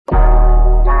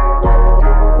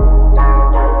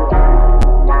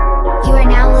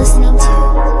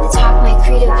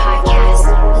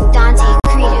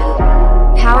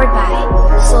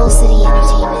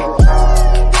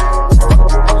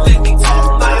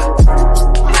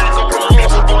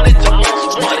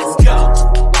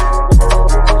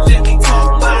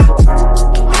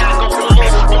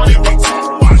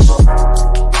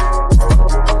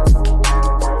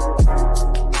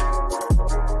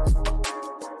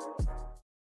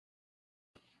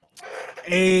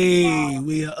Hey,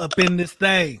 we are up in this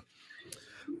thing.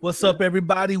 What's up,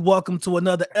 everybody? Welcome to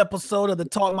another episode of the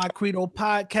Talk My Credo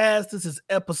podcast. This is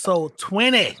episode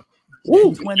 20.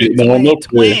 Woo, 2020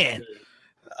 twin.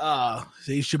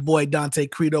 It's your boy Dante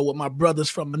Credo with my brothers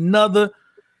from another.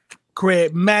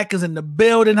 Craig Mack is in the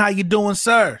building. How you doing,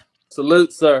 sir?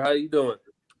 Salute, sir. How you doing?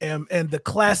 And the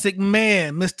classic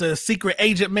man, Mr. Secret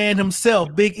Agent Man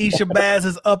himself, Big Isha Baz,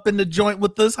 is up in the joint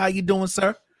with us. How you doing,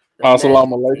 sir?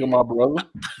 Assalamu alaikum, my brother.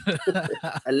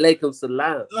 Alaikum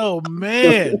salam. Oh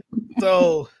man.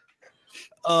 So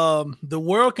the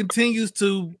world continues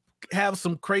to have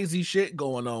some crazy shit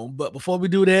going on. But before we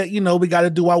do that, we got to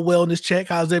do our wellness check.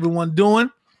 How's everyone doing?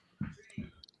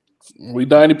 We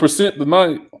 90%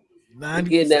 tonight. 90%. We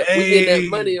getting that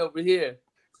money over here.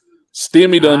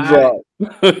 Stimmy done dropped.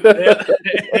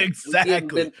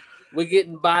 Exactly. We're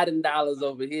getting Biden dollars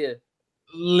over here.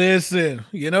 Listen,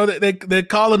 they're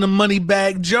calling him Money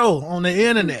Bag Joe on the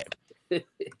internet.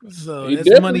 So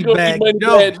that's Money Bag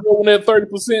Joe. When that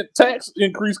 30% tax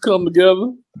increase come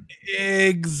together.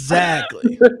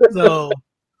 Exactly. So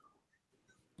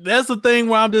that's the thing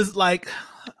where I'm just like,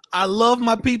 I love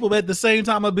my people, but at the same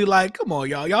time, I'll be like, come on,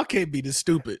 y'all can't be this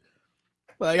stupid.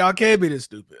 Like, y'all can't be this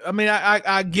stupid. I mean,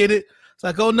 I get it. It's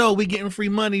like, oh no, we getting free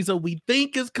money, so we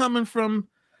think it's coming from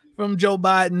Joe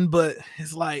Biden, but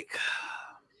it's like,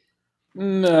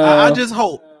 no. I just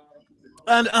hope,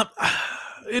 and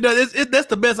that's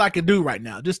the best I can do right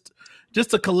now. Just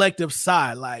a collective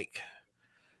sigh, like,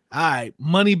 all right,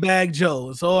 Money Bag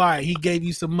Joe. So all right, he gave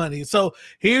you some money. So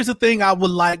here's the thing I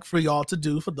would like for y'all to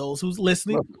do, for those who's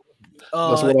listening.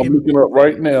 That's what I'm looking up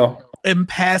right now. And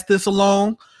pass this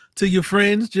along to your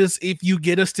friends. Just if you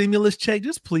get a stimulus check,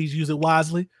 just please use it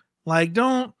wisely. Like,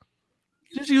 just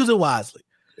use it wisely.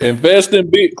 Invest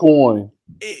in Bitcoin.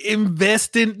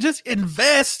 Invest,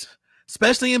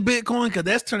 especially in Bitcoin, because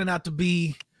that's turning out to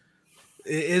be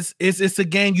it's a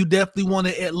game you definitely want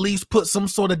to at least put some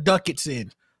sort of ducats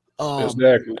in.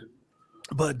 Exactly.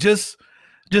 But just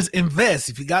invest.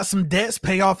 If you got some debts,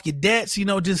 pay off your debts.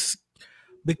 Just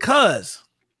because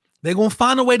they're gonna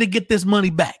find a way to get this money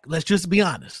back. Let's just be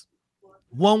honest.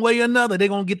 One way or another, they're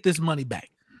gonna get this money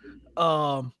back.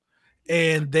 And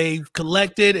they've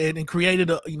collected and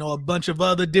created a bunch of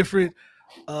other different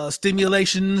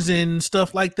stimulations and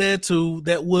stuff like that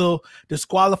that will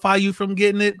disqualify you from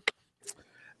getting it.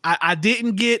 I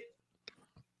didn't get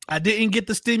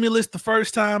the stimulus the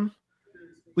first time.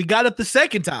 We got it the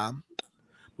second time,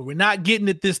 but we're not getting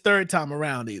it this third time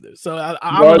around either. So I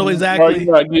don't know exactly. Why are you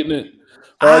not getting it?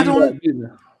 I don't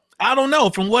know.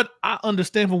 From what I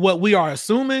understand, from what we are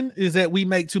assuming, is that we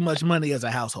make too much money as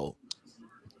a household.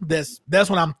 That's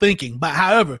what I'm thinking. But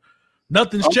however,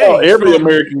 nothing's changed. Every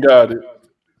American got it.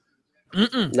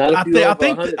 I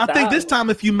think this time,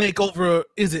 if you make over,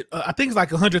 I think it's like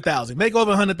 $100,000. Make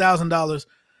over $100,000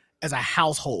 as a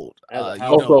household.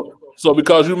 So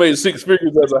because you made six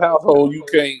figures as a household, you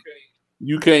can't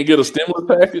get a stimulus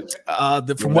package.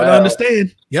 From what I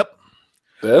understand, yep.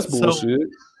 That's bullshit.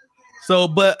 So,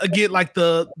 but again, like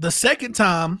the second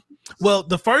time, well,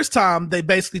 the first time they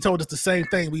basically told us the same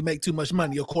thing. We make too much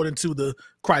money according to the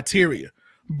criteria,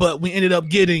 but we ended up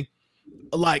getting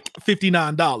like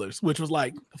 $59, which was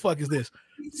like, the fuck is this?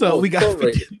 So we got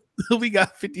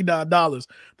 $59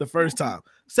 the first time.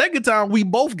 Second time, we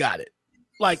both got it.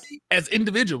 Like, as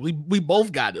individuals, we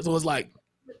both got it. So it's like,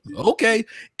 okay,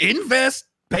 invest,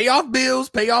 pay off bills,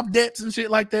 pay off debts and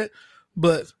shit like that.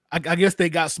 But I guess they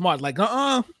got smart. Like,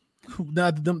 them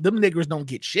niggers don't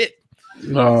get shit.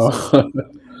 No.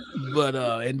 But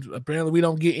and apparently we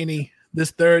don't get any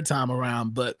this third time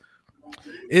around. But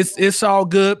it's all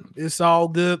good. It's all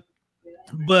good.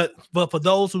 But for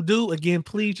those who do, again,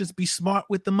 please just be smart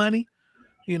with the money.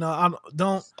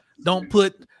 Don't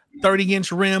put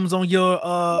 30-inch rims on your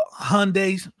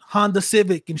Honda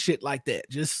Civic and shit like that.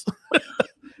 Just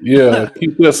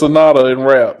keep that Sonata in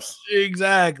wraps.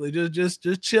 Exactly. Just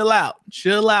chill out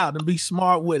and be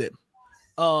smart with it.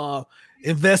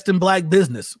 Invest in black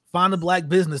business. Find a black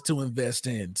business to invest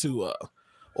in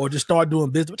or just start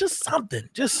doing business. Just something.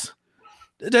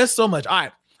 There's so much. All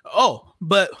right. Oh,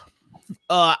 but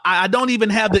I don't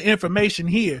even have the information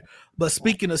here. But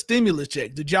speaking of stimulus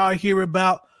check, did y'all hear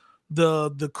about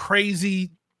the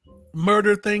crazy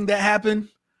murder thing that happened?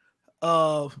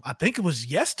 I think it was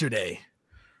yesterday.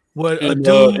 What a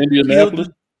dude Indianapolis?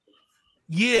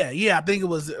 Yeah, I think it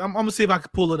was. I'm gonna see if I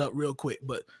can pull it up real quick,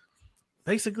 but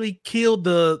basically killed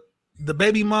the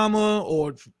baby mama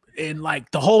and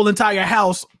like the whole entire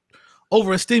house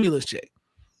over a stimulus check.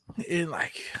 And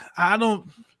like, I don't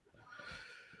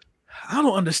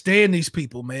understand these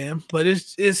people, man. But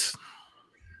it's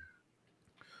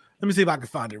Let me see if I can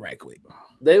find it right quick.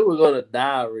 They were gonna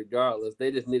die regardless.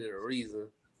 They just needed a reason.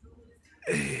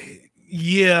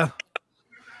 Yeah,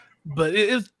 but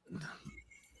it's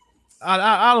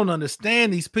I don't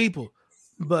understand these people.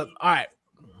 But all right,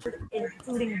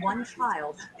 including one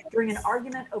child, during an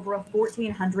argument over a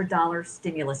 $1,400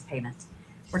 stimulus payment.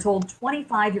 We're told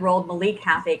 25-year-old Malik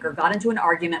Halfacre got into an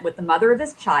argument with the mother of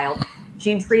his child,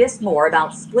 Jean Trias Moore,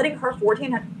 about splitting her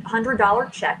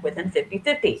 $1,400 check with him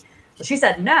 50-50. So she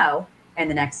said no, and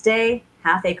the next day,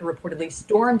 Halfacre reportedly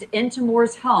stormed into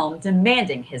Moore's home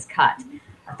demanding his cut.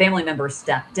 A family member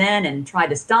stepped in and tried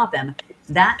to stop him.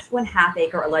 That's when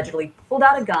Halfacre allegedly pulled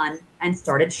out a gun and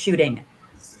started shooting.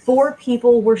 4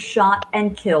 people were shot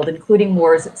and killed, including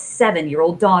Moore's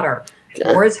 7-year-old daughter.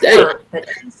 Moore is hurt, but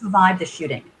he survived the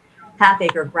shooting.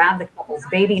 Halfacre grabbed the couple's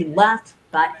baby and left,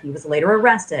 but he was later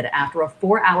arrested after a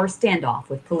 4-hour standoff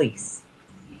with police.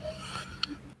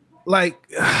 Like,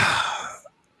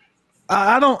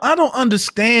 I don't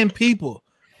understand people.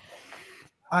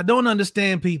 I don't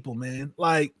understand people, man.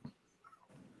 Like,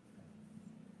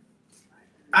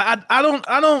 I don't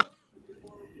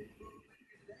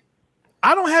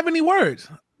have any words.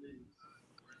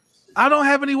 I don't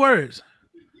have any words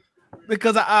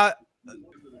because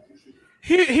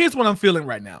here's what I'm feeling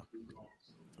right now.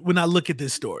 When I look at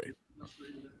this story,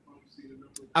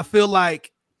 I feel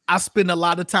like I spend a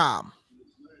lot of time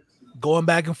going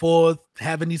back and forth,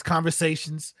 having these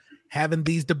conversations, having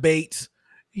these debates,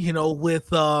 with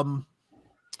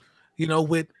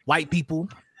white people,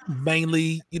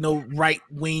 mainly,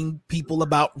 right-wing people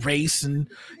about race and,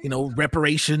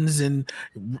 reparations and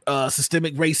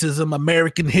systemic racism,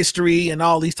 American history, and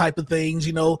all these type of things,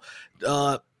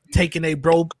 taking a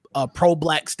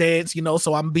pro-black stance,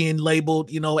 so I'm being labeled,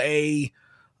 a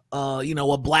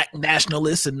black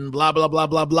nationalist and blah, blah, blah,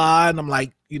 blah, blah. And I'm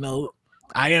like,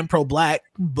 I am pro-black,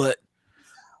 but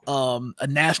a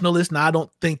nationalist. Now, I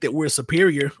don't think that we're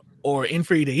superior or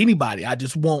inferior to anybody. I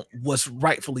just want what's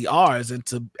rightfully ours and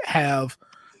to have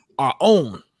our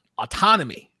own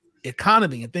autonomy,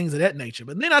 economy, and things of that nature.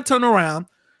 But then I turn around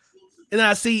and then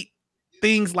I see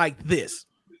things like this.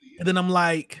 And then I'm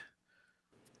like,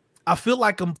 I feel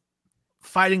like I'm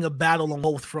fighting a battle on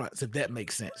both fronts, if that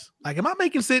makes sense. Like, am I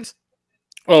making sense?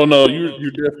 Oh no,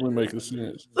 you're definitely making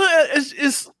sense.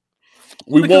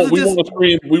 We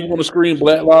want to scream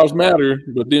Black Lives Matter,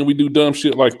 but then we do dumb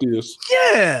shit like this.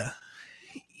 Yeah.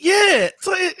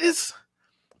 So it's,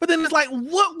 but then it's like,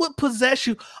 what would possess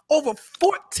you over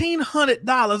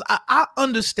 $1,400? I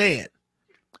understand.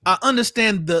 I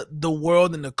understand the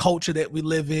world and the culture that we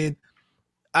live in.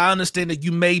 I understand that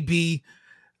you may be.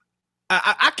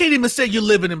 I can't even say you're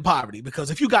living in poverty,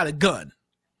 because if you got a gun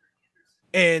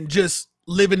and just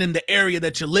living in the area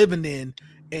that you're living in,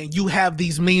 and you have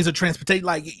these means of transportation,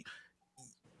 like,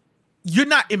 you're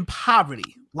not in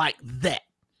poverty like that.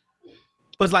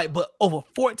 But it's like, but over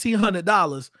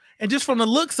 $1,400, and just from the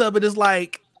looks of it, it's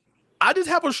like, I just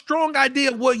have a strong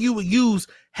idea of what you would use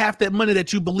half that money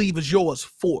that you believe is yours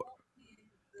for.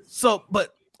 So,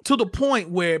 but to the point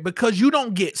where, because you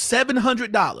don't get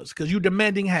 $700 because you're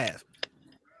demanding half,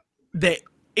 that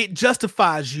it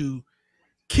justifies you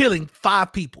killing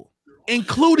 5 people,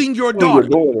 including your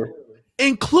daughter.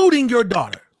 Including your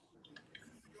daughter,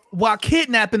 while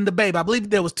kidnapping the baby. I believe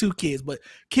there was 2 kids, but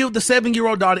killed the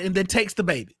 7-year-old daughter and then takes the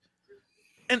baby.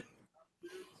 And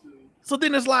so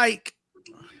then it's like,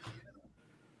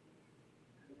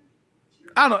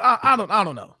 I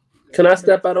don't know. Can I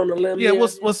step out on the limb? Yeah, here?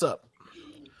 what's up?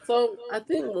 So I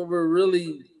think what we're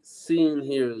really seeing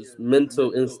here is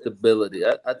mental instability.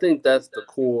 I think that's the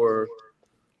core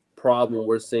problem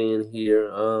we're seeing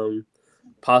here.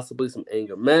 Possibly some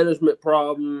anger management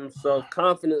problems,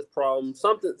 self-confidence problems,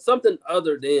 something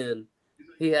other than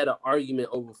he had an argument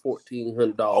over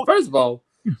 $1,400. First of all,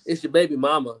 it's your baby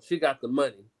mama. She got the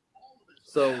money.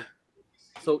 So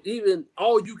even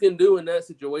all you can do in that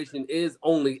situation is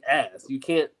only ask. You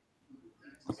can't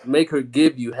make her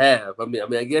give you half. I mean,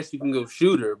 I guess you can go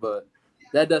shoot her, but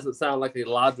that doesn't sound like a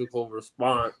logical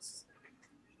response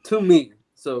to me.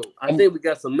 So I think we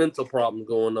got some mental problems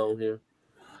going on here.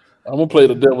 I'm gonna play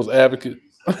the devil's advocate.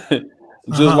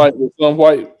 Just like with some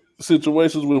white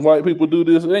situations when white people do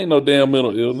this, it ain't no damn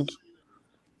mental illness.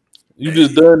 You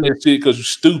just done that shit because you're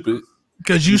stupid.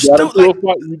 Because you got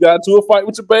into a fight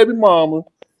with your baby mama.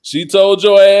 She told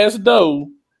your ass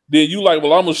no. Then you like,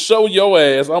 well, I'm gonna show your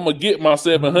ass. I'm gonna get my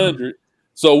 700.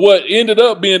 So what ended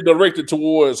up being directed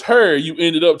towards her, you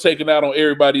ended up taking out on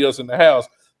everybody else in the house.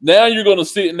 Now you're gonna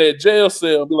sit in that jail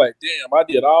cell and be like, damn, I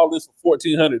did all this for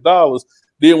 $1,400.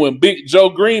 Then when Big Joe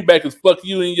Greenback is fucking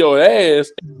you in your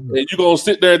ass, and you're gonna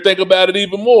sit there and think about it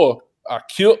even more. I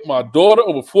killed my daughter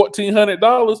over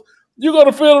 $1,400, you're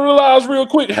gonna feel and realize real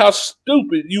quick how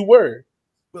stupid you were.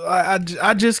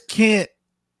 I just can't.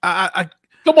 I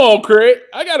Come on, Craig.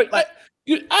 I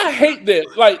hate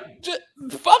that. Like, just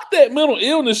fuck that mental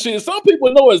illness shit. Some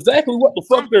people know exactly what the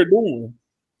fuck they're doing.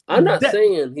 I'm not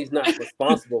saying he's not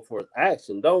responsible for his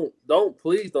action.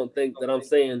 Please don't think that I'm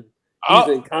saying he's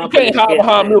incompetent. You can't hide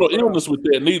behind mental illness with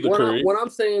that neither, Craig. What I'm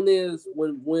saying is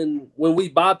when we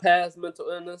bypass mental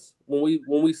illness, when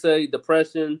we say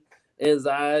depression,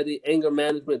 anxiety, anger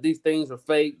management, these things are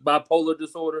fake, bipolar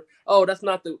disorder. Oh, that's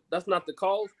not the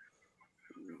cause.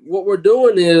 What we're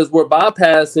doing is we're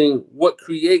bypassing what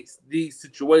creates these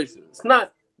situations. It's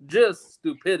not just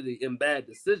stupidity and bad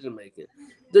decision making.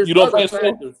 There's other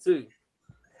factors too.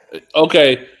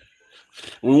 Okay,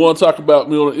 we want to talk about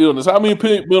mental illness. How many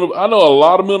people? I know a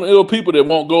lot of mental ill people that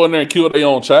won't go in there and kill their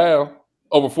own child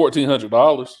over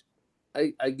 $1,400.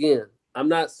 Again, I'm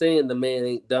not saying the man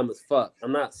ain't dumb as fuck.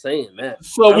 I'm not saying that.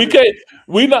 So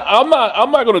I'm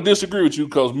not going to disagree with you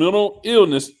because mental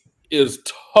illness is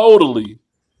totally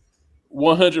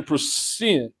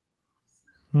 100%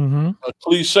 a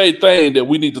cliche thing that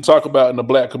we need to talk about in the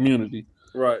black community.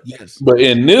 Right. Yes. But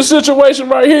in this situation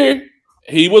right here,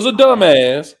 he was a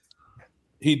dumbass.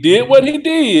 He did what he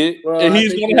did, and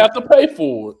he's going to have to pay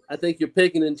for it. I think you're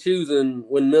picking and choosing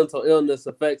when mental illness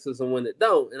affects us and when it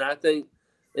don't. And I think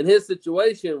in his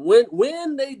situation,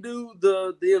 when they do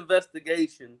the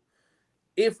investigation,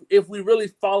 if we really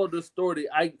follow the story,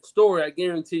 I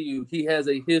guarantee you he has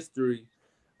a history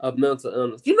of mental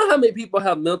illness. You know how many people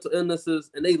have mental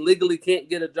illnesses and they legally can't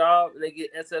get a job and they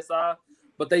get SSI,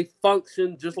 but they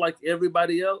function just like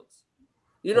everybody else?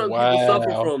 You know, people suffer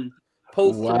from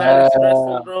post-traumatic stress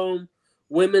syndrome,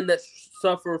 women that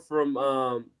suffer from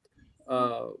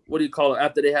what do you call it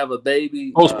after they have a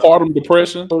baby? Postpartum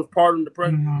depression.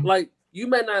 Mm-hmm. Like you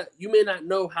may not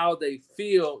know how they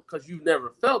feel because you've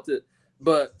never felt it,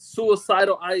 but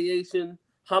suicidal ideation,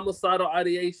 homicidal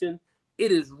ideation, it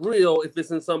is real if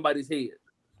it's in somebody's head.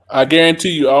 I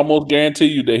almost guarantee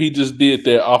you that he just did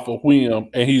that off a whim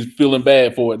and he's feeling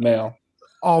bad for it now.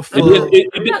 I'm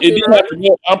pretty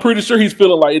sure he's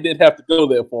feeling like it didn't have to go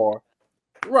that far.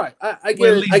 Right. I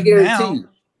guarantee you.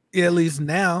 Yeah, at least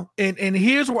now. And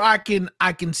here's where I can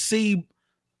see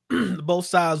both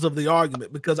sides of the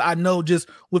argument, because I know just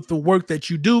with the work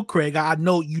that you do, Craig, I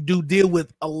know you do deal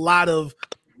with a lot of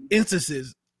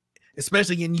instances,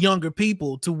 especially in younger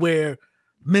people, to where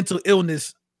mental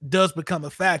illness does become a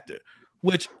factor,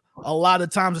 which a lot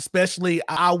of times, especially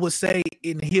I would say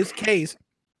in his case,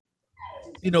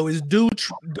 is due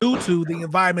to the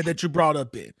environment that you brought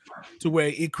up in, to where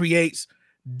it creates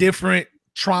different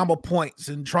trauma points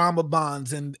and trauma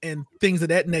bonds and things of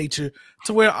that nature,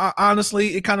 to where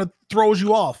honestly it kind of throws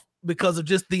you off because of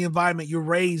just the environment you're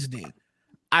raised in.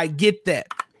 I get that.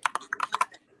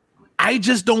 I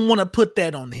just don't want to put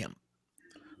that on him,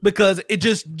 because it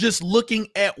just looking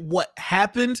at what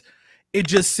happened, it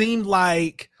just seemed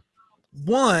like,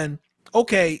 one,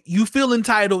 okay, you feel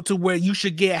entitled to where you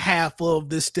should get half of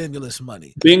this stimulus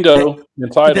money. Bingo.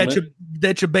 Entitlement.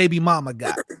 That your baby mama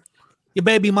got. Your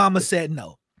baby mama said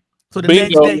no. So the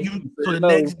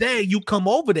next day you come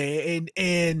over there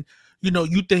and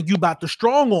you think you about to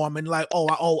strong arm and like,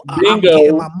 I'm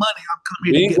getting my money. I'm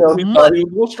coming here to get my money. He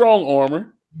was a strong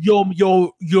armor.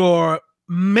 Your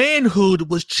manhood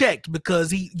was checked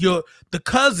because the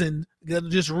cousin,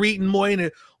 just reading more in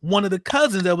it, one of the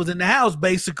cousins that was in the house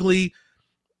basically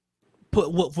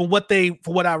put, from what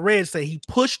I read, say he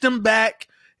pushed him back,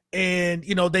 and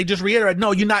they just reiterated,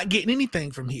 no, you're not getting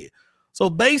anything from here. So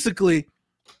basically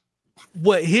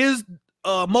what his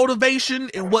motivation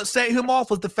and what set him off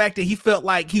was the fact that he felt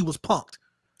like he was punked.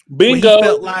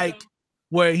 Bingo.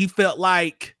 Where he felt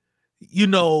like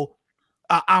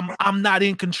I'm not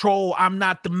in control. I'm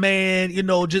not the man.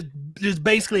 Just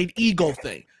basically an ego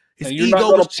thing. His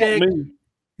ego was checked.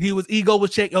 Ego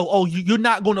was checked. You're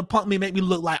not going to punk me, make me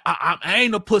look like I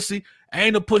ain't a pussy. I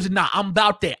ain't a pussy. Nah, I'm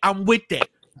about that. I'm with that.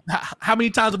 How many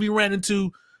times have we ran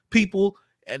into people?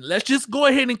 And let's just go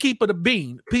ahead and keep it a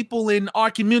bean. People in our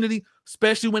community,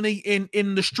 especially when they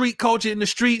in the street culture, in the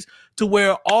streets, to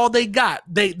where all they got,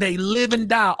 they live and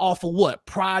die off of what?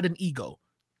 Pride and ego.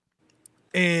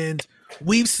 And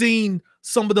we've seen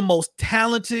some of the most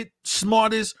talented,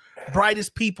 smartest,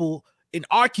 brightest people in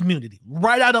our community,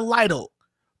 right out of Light Oak,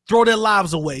 throw their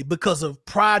lives away because of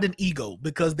pride and ego,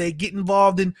 because they get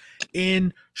involved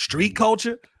in street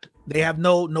culture. They have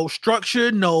no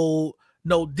structure, no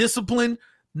discipline,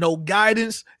 no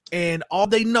guidance, and all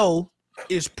they know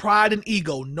is pride and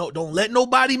ego. No, don't let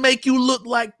nobody make you look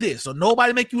like this or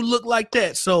nobody make you look like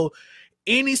that. So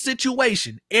any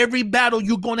situation, every battle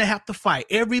you're gonna have to fight,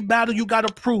 every battle you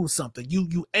gotta prove something.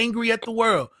 You angry at the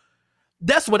world.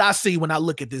 That's what I see when I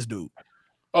look at this dude.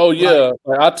 Oh yeah,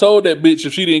 like, I told that bitch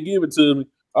if she didn't give it to me,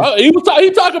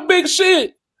 he talking big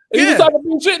shit. He was talking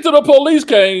big shit till the police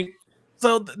came.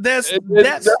 So that's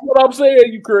what I'm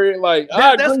saying. You Craig, like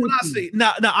that's what I see.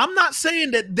 Now I'm not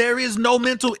saying that there is no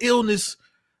mental illness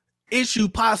issue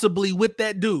possibly with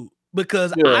that dude,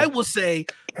 because I will say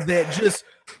that just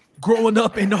growing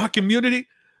up in our community,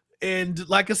 and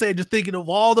like I said, just thinking of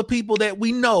all the people that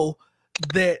we know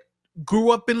that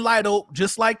grew up in Light Oak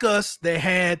just like us, that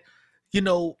had,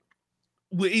 were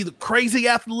either crazy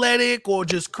athletic or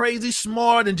just crazy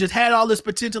smart and just had all this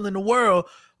potential in the world,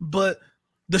 but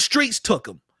the streets took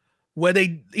them, where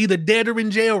they either dead or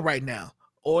in jail right now,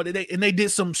 or they did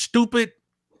some stupid,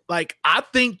 like, I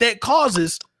think that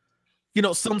causes,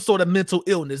 some sort of mental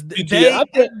illness.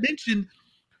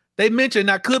 They mentioned,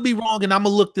 I could be wrong, and I'm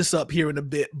gonna look this up here in a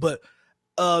bit, but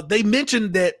they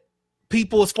mentioned that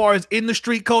people, as far as in the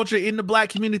street culture, in the Black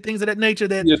community, things of that nature,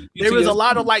 that there is a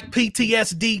lot of like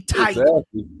PTSD type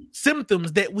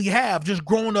symptoms that we have just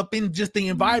growing up in just the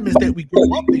environments that we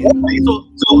grew up in.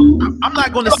 So I'm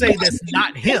not going to say that's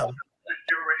not him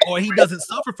or he doesn't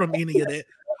suffer from any of that,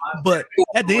 but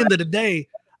at the end of the day,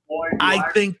 I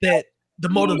think that the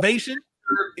motivation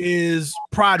is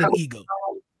pride and ego.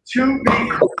 So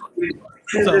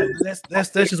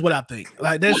that's just what I think.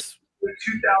 Like, that's,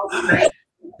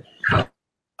 I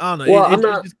don't know.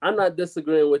 Well, I'm not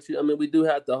disagreeing with you. I mean, we do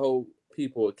have to hold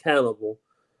people accountable.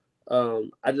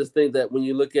 I just think that when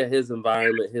you look at his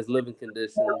environment, his living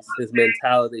conditions, his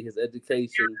mentality, his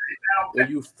education, when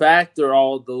you factor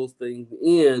all those things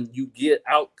in, you get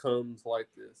outcomes like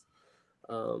this.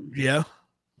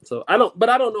 So I don't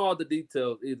know all the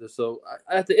details either. So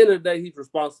at the end of the day, he's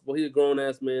responsible. He's a grown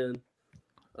ass man.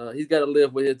 He's got to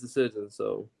live with his decisions.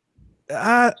 So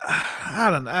I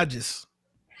don't know. I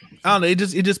don't know. It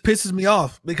just pisses me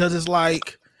off, because it's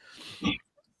like,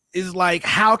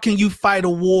 how can you fight a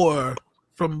war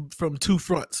from two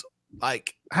fronts?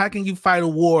 Like, how can you fight a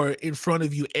war in front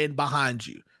of you and behind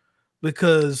you?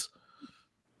 Because,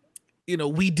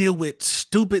 we deal with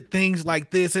stupid things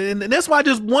like this. And that's why I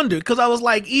just wondered, because I was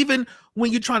like, even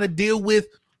when you're trying to deal with,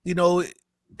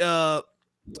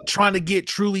 trying to get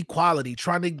true equality,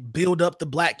 trying to build up the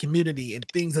Black community and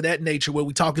things of that nature, where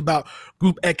we talk about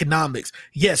group economics.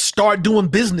 Yes, start doing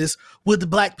business with the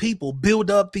Black people, build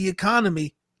up the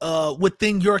economy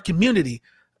within your community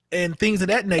and things of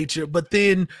that nature. But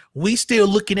then we still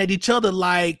looking at each other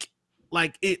like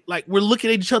we're looking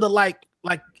at each other like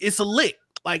it's a lick,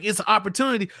 like it's an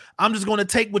opportunity. I'm just going to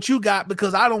take what you got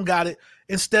because I don't got it,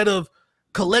 instead of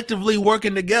collectively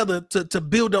working together to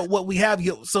build up what we have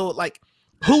here. So, like,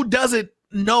 who doesn't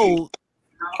know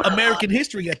American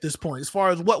history at this point, as far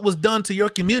as what was done to your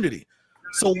community?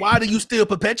 So why do you still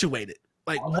perpetuate it?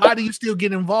 Like, why do you still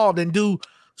get involved and do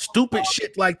stupid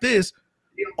shit like this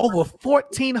over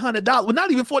 $1,400? Well,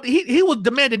 not even 40. He was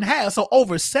demanding half, so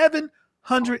over $700.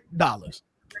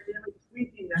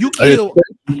 You kill.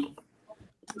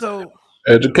 So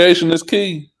education is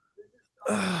key.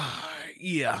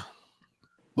 Yeah.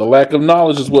 The lack of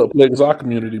knowledge is what plagues our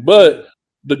community. But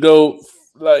to go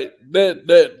like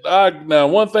that, now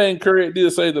one thing Curry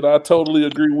did say that I totally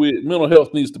agree with: mental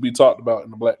health needs to be talked about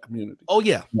in the Black community. Oh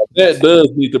yeah, that does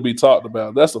need to be talked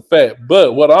about. That's a fact.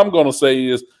 But what I'm going to say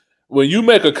is, when you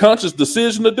make a conscious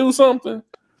decision to do something,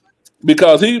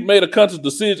 because he made a conscious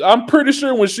decision, I'm pretty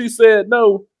sure when she said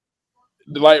no,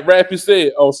 like Rappy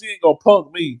said, "Oh, she ain't gonna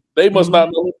punk me. They must not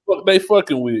know who the fuck they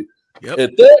fucking with." Yep.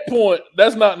 At that point,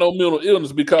 that's not no mental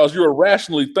illness, because you're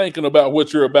rationally thinking about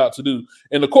what you're about to do.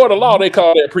 In the court of law, they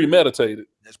call that premeditated.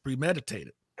 That's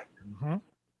premeditated.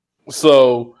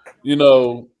 So,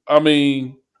 I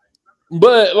mean,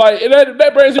 but like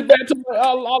that brings it back to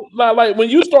like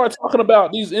when you start talking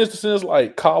about these instances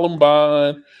like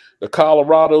Columbine, the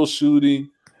Colorado shooting,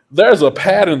 there's a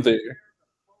pattern there.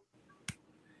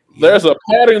 There's a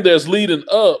pattern that's leading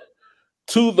up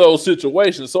to those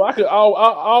situations. So I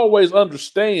always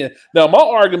understand. Now, my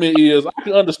argument is, I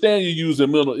can understand you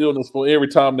using mental illness for every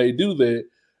time they do that.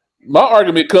 My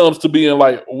argument comes to being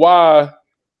like, why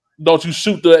don't you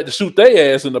shoot their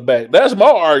ass in the back? That's my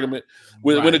argument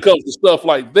when it comes to stuff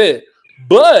like that.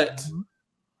 But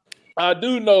I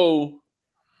do know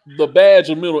the badge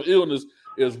of mental illness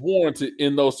is warranted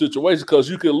in those situations, because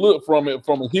you can look from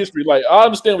a history. Like, I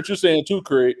understand what you're saying too,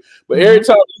 Craig, but every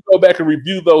time you go back and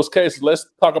review those cases, let's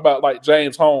talk about like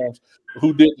James Holmes,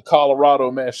 who did the Colorado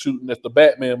mass shooting at the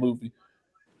Batman movie.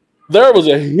 There was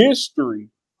a history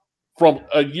from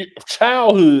a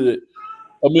childhood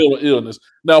a mental illness.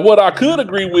 Now, what I could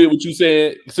agree with what you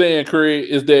saying, Craig,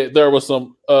 is that there was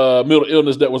some mental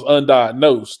illness that was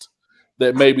undiagnosed.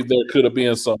 That maybe there could have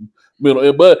been some mental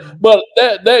illness, but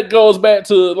that goes back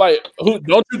to like, who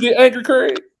don't you get angry,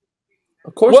 Craig?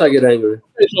 Of course, I get angry.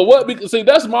 So what? Because see,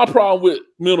 that's my problem with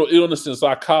mental illness in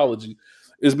psychology,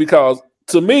 is because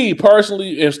to me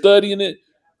personally, in studying it,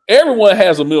 everyone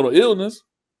has a mental illness.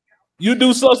 You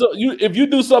do something. If you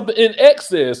do something in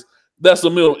excess, that's a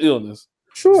mental illness.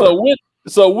 Sure.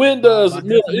 So when does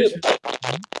mental illness?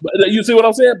 You see what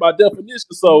I'm saying? By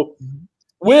definition. So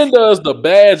when does the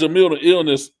badge of mental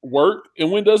illness work,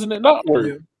 and when doesn't it not work?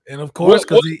 Yeah. And of course,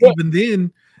 because even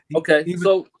then,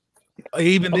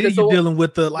 you're dealing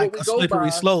with a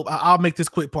slippery slope. I'll make this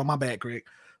quick point. My bad, Greg.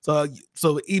 So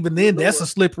even then, that's a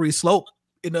slippery slope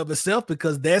in of itself,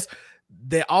 because that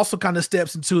also kind of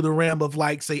steps into the realm of,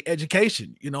 like, say,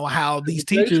 education. You know, how these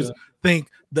teachers think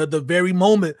that the very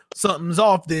moment something's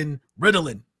off, then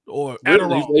Ritalin or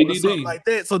Adderall or something like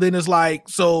that. So then it's like,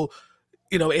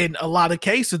 you know, in a lot of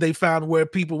cases, they found where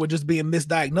people were just being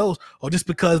misdiagnosed, or just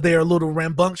because they're a little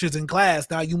rambunctious in class,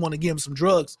 now you want to give them some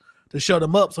drugs to shut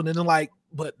them up. So then they're like,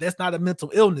 but that's not a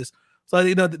mental illness. So,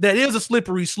 you know, that is a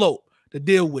slippery slope to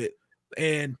deal with.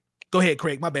 And go ahead,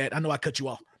 Craig. My bad. I know I cut you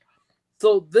off.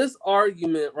 So this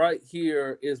argument right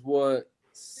here is what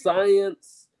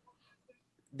science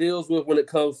deals with when it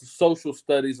comes to social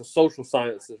studies or social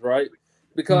sciences, right?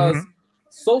 Because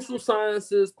social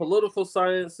sciences, political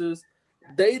sciences,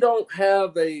 they don't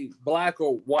have a black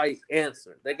or white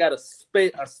answer. They got a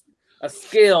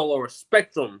scale or a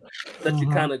spectrum that you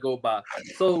kind of go by.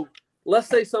 So let's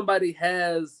say somebody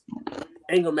has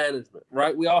anger management,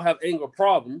 right? We all have anger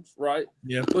problems, right?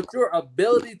 Yeah. But your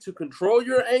ability to control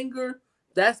your anger,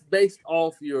 that's based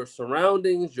off your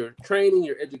surroundings, your training,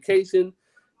 your education,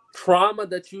 trauma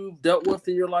that you've dealt with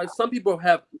in your life. Some people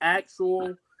have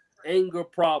actual anger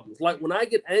problems. Like when I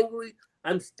get angry,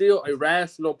 I'm still a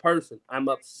rational person. I'm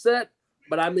upset,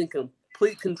 but I'm in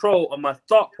complete control of my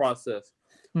thought process.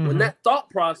 When that thought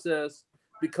process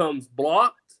becomes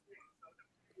blocked,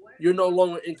 you're no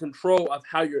longer in control of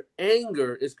how your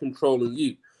anger is controlling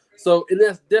you. So, and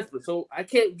that's different. So I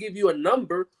can't give you a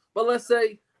number, but let's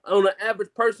say on an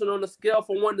average person on a scale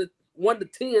from 1 to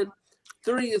 10,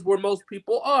 3 is where most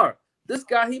people are. This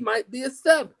guy, he might be a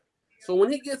 7. So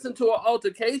when he gets into an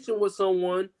altercation with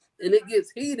someone and it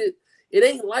gets heated, it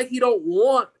ain't like he don't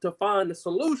want to find a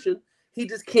solution. He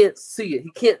just can't see it.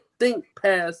 He can't think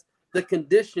past the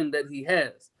condition that he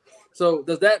has. So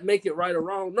does that make it right or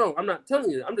wrong? No, I'm not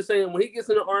telling you. I'm just saying when he gets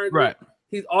in an argument,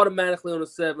 he's automatically on a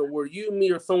 7, where you,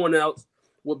 me, or someone else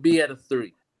would be at a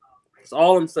 3. That's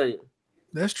all I'm saying.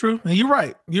 That's true. And you're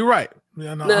right. You're right.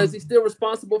 Yeah, no, now, is he still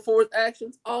responsible for his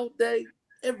actions all day,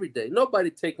 every day? Nobody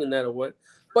taking that away.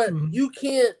 But you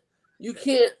can't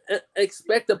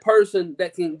expect a person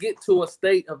that can get to a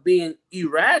state of being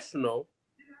irrational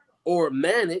or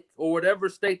manic or whatever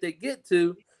state they get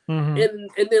to, and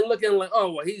then looking like,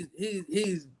 oh, well, he's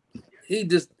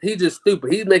just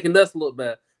stupid. He's making us look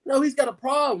bad. No, he's got a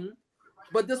problem,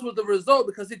 but this was the result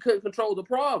because he couldn't control the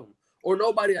problem, or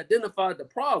nobody identified the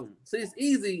problem. See, it's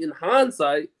easy in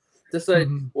hindsight to say,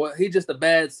 well, he's just a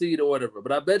bad seed or whatever.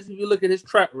 But I bet you, if you look at his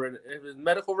track record, his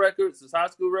medical records, his high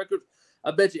school records,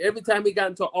 I bet you every time he got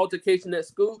into an altercation at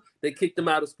school, they kicked him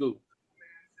out of school.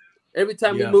 Every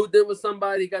time he moved in with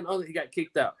somebody, he got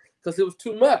kicked out because it was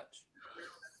too much.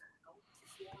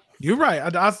 You're right.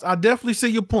 I definitely see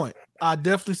your point.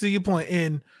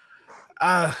 And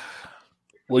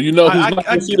well, you know who's not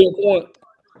going to see that point.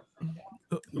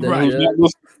 Right.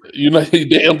 You know,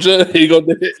 damn judge,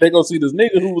 they're gonna see this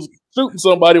nigga who was shooting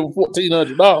somebody with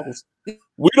 $1,400.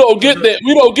 We don't get that.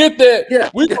 We don't get that. Yeah.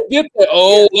 We don't get that.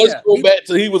 Oh, let's go back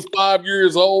to he was 5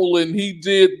 years old and he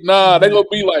did. Nah, they're gonna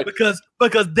be like, because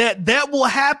that will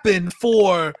happen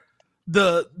for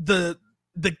the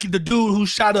dude who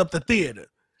shot up the theater.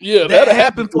 Yeah, that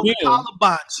happened for the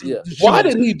Taliban. Yeah. Why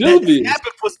did he do this? That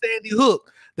happened for Sandy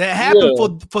Hook. That happened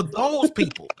for those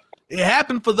people. It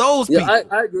happened for those people.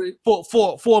 I agree.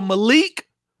 For Malik,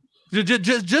 just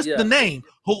the name.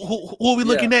 Who are we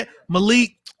looking at?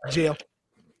 Malik, jail.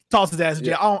 Toss his ass in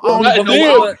jail. I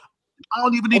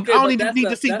don't even need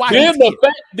to see why.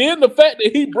 Then the fact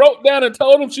that he broke down and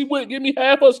told him she wouldn't give me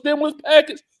half her stimulus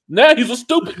package. Now he's a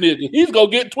stupid nigga. He's gonna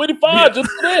get 25 just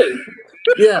for that.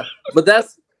 Yeah, but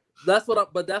that's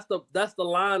the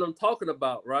line I'm talking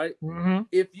about, right?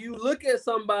 If you look at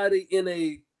somebody on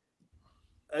a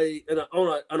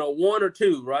 1 or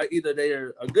 2, right? Either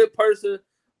they're a good person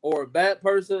or a bad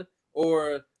person,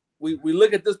 or we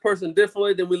look at this person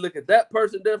differently, then we look at that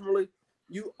person differently.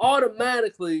 You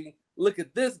automatically look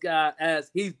at this guy as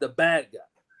he's the bad guy.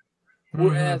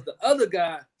 Whereas the other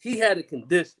guy, he had a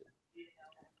condition.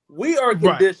 We are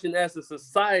conditioned as a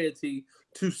society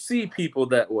to see people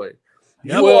that way.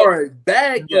 You are a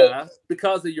bad guy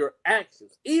because of your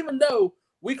actions. Even though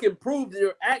we can prove that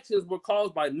your actions were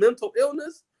caused by mental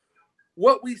illness,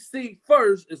 what we see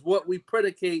first is what we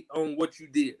predicate on what you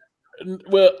did.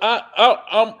 Well,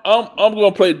 I'm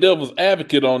going to play devil's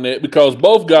advocate on that because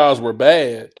both guys were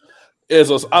bad.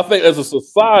 I think as a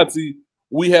society,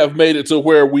 we have made it to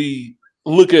where we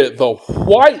look at the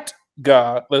white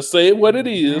guy. Let's say what it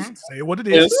is. Say what it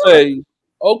is. And say,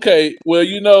 okay,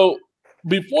 well,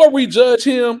 before we judge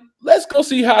him, let's go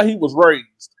see how he was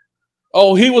raised.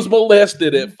 Oh, he was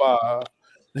molested at 5.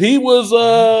 He was,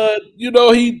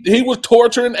 he was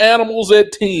torturing animals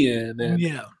at 10. And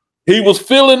he was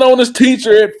filling on his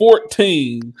teacher at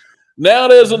 14. Now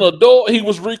there's an adult, he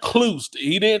was reclused.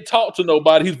 He didn't talk to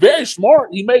nobody. He's very smart.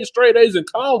 He made straight A's in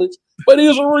college, but he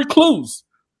was a recluse.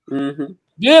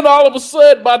 Then all of a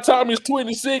sudden, by the time he's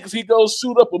 26, he goes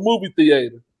shoot up a movie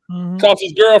theater because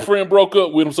his girlfriend broke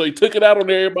up with him, so he took it out on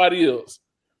everybody else.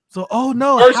 So,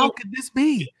 how could this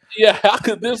be? Yeah, how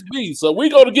could this be? So we're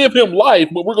going to give him life,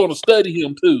 but we're going to study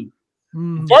him too.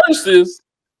 Versus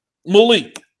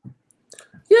Malik.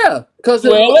 Yeah, because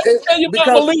let me tell you about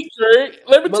Malik, Greg.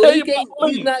 Let me tell you about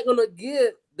Malik. He's not going to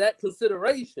get that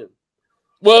consideration.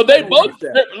 Well, they both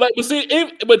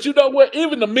but you know what?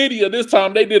 Even the media this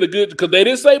time they did a good because they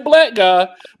didn't say black guy,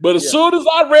 but as soon as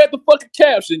I read the fucking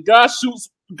caption, guy shoots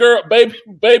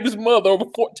baby's mother over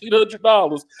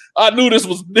 $1,400. I knew this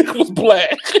was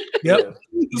black. Yep.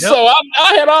 So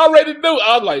I had already knew.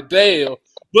 I was like, damn.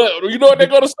 But you know what they're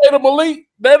gonna say to Malik?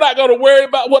 They're not gonna worry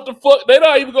about what the fuck. They're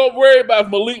not even gonna worry about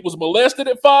if Malik was molested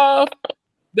at 5.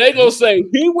 They gonna say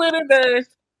he went in there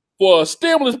for a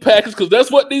stimulus package because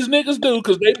that's what these niggas do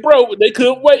because they broke. They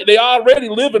couldn't wait. They already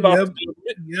living off of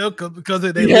it. Yeah, because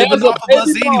they living off of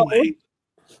us anyway.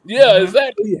 Yeah,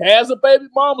 exactly. He has a baby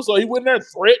mama, so he went there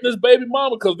threatening his baby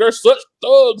mama because they're such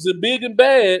thugs and big and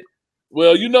bad.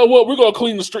 Well, you know what? We're gonna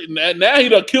clean the street. And now he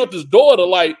done killed his daughter.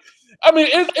 Like, I mean,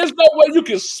 it's no way you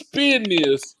can spin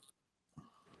this.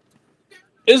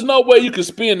 There's no way you can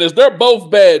spin this. They're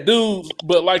both bad dudes,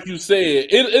 but like you said,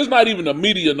 it's not even the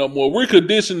media no more. We're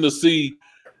conditioned to see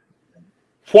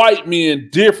white men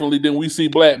differently than we see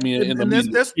black men in the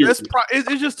media.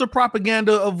 It's just the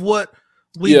propaganda of what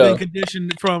we've been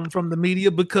conditioned from the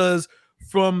media because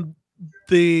from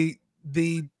the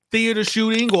theater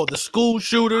shooting or the school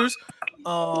shooters,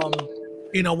 all of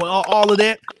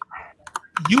that.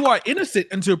 You are innocent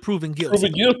until proven guilty.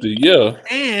 Proven guilty, yeah.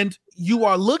 And you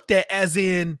are looked at as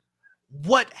in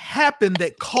what happened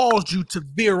that caused you to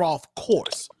veer off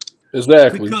course.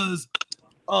 Exactly. Because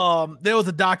there was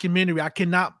a documentary, I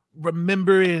cannot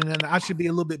remember it, and I should be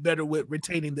a little bit better with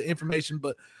retaining the information,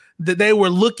 but they were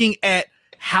looking at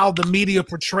how the media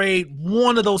portrayed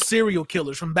one of those serial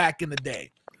killers from back in the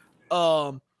day.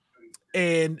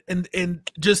 And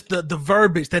just the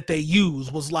verbiage that they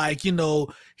use was like,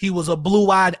 he was a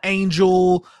blue-eyed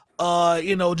angel,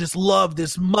 just loved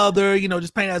his mother,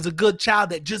 just painted as a good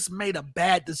child that just made a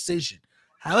bad decision.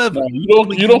 However, you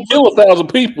don't kill 1,000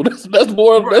 people. That's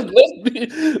more. Right.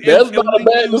 That's not a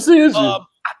bad decision.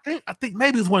 I think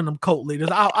maybe it's one of them cult leaders.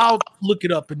 I'll look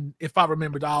it up, and if I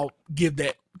remember, I'll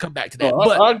come back to that.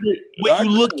 But when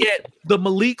you look at the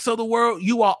Maliks of the world,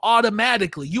 you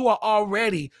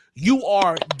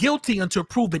are guilty until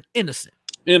proven innocent.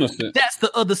 Innocent. That's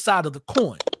the other side of the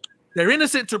coin. They're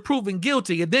innocent to proven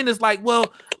guilty, and then it's like,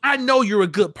 well, I know you're a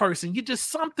good person.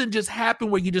 Something just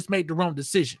happened where you just made the wrong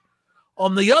decision.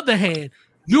 On the other hand,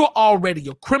 you're already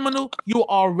a criminal. You're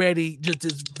already just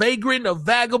this vagrant, a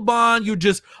vagabond. You're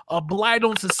just a blight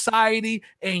on society,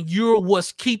 and you're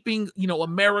what's keeping,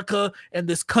 America and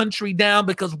this country down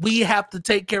because we have to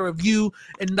take care of you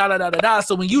and da-da-da-da-da.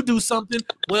 So when you do something,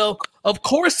 well, of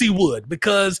course he would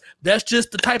because that's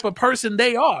just the type of person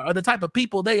they are or the type of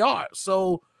people they are.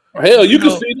 So hell, you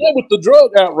can see that with the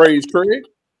drug outrage, Craig.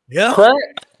 Yeah, crack,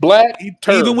 black,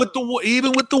 even with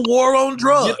the war on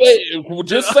drugs.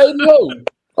 Just say no.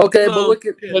 Okay,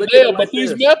 but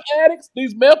these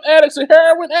meth addicts and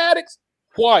heroin addicts,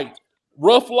 white,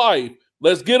 rough life.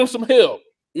 Let's get them some help.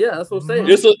 Yeah, that's what I'm saying.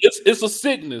 It's a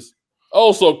sickness.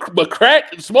 Also, but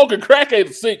smoking crack ain't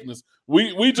a sickness.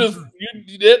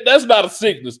 That's not a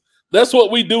sickness. That's what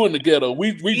we do in the ghetto.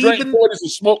 We drink 40s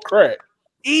and smoke crack.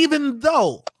 Even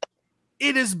though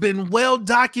it has been well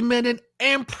documented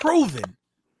and proven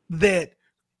that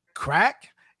crack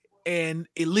and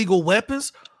illegal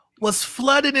weapons was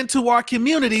flooded into our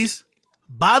communities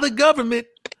by the government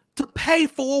to pay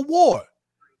for a war.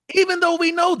 Even though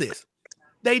we know this,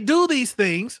 they do these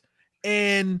things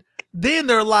and then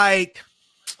they're like,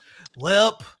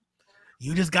 well,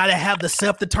 you just got to have the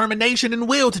self-determination and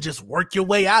will to just work your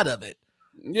way out of it.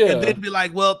 Yeah. And then be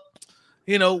like, well,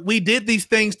 we did these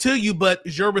things to you, but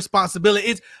it's your responsibility.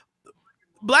 It's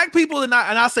black people, and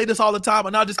I say this all the time,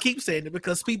 and I'll just keep saying it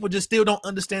because people just still don't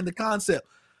understand the concept.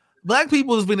 Black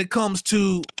people, when it comes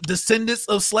to descendants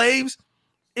of slaves,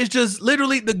 it's just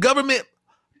literally the government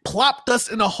plopped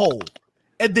us in a hole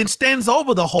and then stands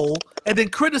over the hole and then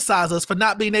criticizes us for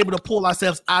not being able to pull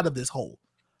ourselves out of this hole.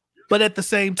 But at the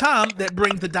same time, that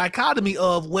brings the dichotomy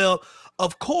of, well,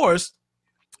 of course,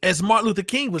 as Martin Luther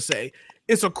King would say,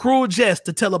 it's a cruel jest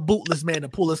to tell a bootless man to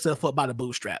pull himself up by the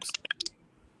bootstraps.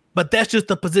 But that's just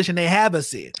the position they have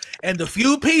us in. And the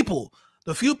few people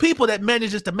that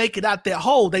manages to make it out that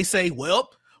hole, they say,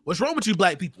 well, what's wrong with you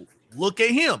black people? Look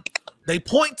at him. They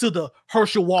point to the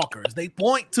Herschel Walkers. They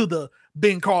point to the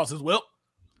Ben Carlsons. Well,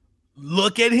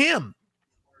 look at him.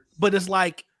 But it's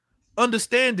like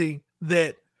understanding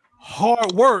that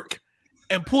hard work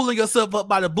and pulling yourself up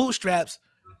by the bootstraps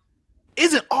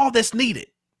isn't all that's needed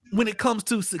when it comes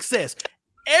to success.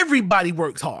 Everybody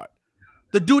works hard.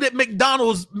 The dude at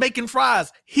McDonald's making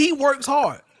fries, he works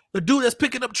hard. The dude that's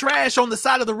picking up trash on the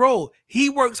side of the road, he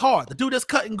works hard. The dude that's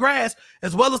cutting grass,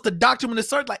 as well as the doctor in the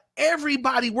search, like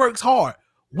everybody works hard.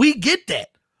 We get that.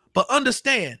 But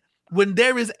understand, when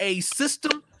there is a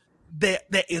system that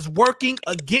is working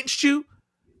against you,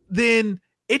 then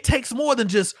it takes more than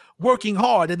just working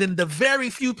hard. And then the very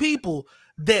few people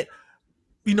that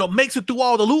makes it through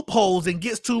all the loopholes and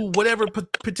gets to whatever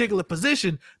particular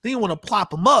position, then you want to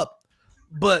plop them up.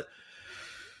 But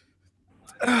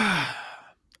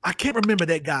I can't remember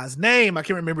that guy's name. I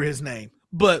can't remember his name.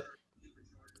 But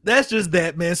that's just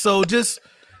that, man. So just,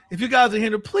 if you guys are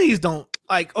here, please don't,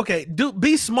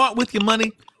 be smart with your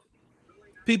money.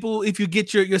 People, if you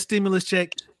get your stimulus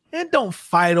check, and don't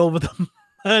fight over the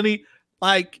money.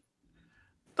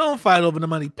 Don't fight over the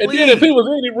money, please. And then if he was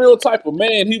any real type of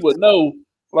man, he would know,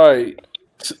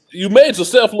 you made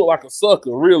yourself look like a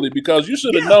sucker, really, because you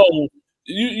should have known.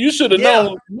 You should have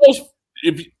known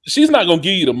if she's not gonna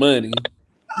give you the money.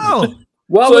 Oh,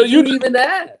 why would you even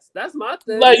ask? That's my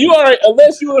thing. You already,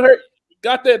 unless you and her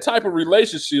got that type of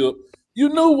relationship, you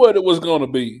knew what it was gonna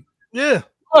be. Yeah.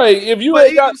 If you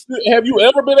have you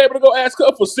ever been able to go ask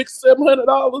her for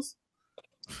 $600-$700?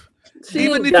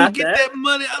 Even if you get that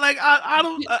money, I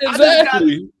don't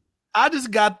exactly. I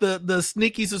just got the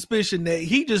sneaky suspicion that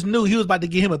he just knew he was about to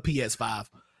get him a PS5.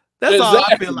 That's all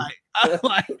I feel like. That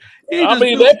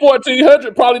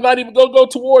 $1,400 probably not even gonna go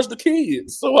towards the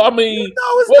kids. So no,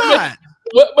 it's not.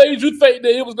 What made you think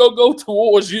that it was gonna go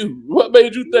towards you? What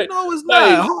made you think? No, it's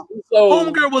not.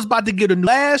 Homegirl was about to get a new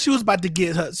ass. She was about to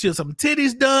get some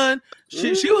titties done. She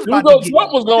was about to get.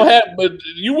 What was gonna happen? But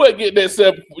you wasn't getting that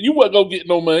stuff. You wasn't gonna get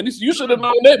no money. So you should have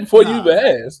known that before you even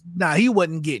asked. Nah, he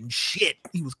wasn't getting shit.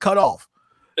 He was cut off.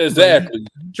 Exactly.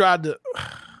 He tried to.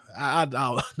 I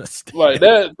don't understand.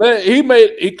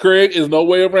 Craig is no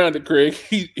way around it, Craig.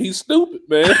 He's stupid,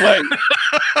 man.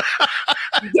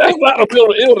 That's not a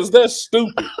mental illness. That's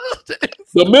stupid.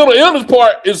 The mental illness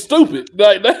part is stupid.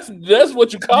 That's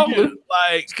what you call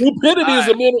it. Stupidity is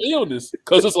a mental illness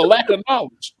because it's a lack of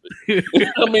knowledge.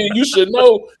 You should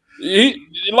know. He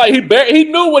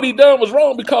knew what he done was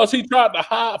wrong because he tried to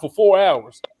hide for 4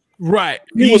 hours. Right.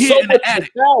 He was so much a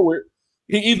coward.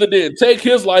 He either didn't take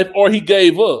his life or he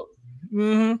gave up.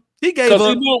 Mm-hmm. He gave up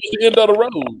because he knew it was the end of the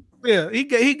road. Yeah, he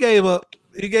gave up.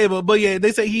 He gave up. But yeah,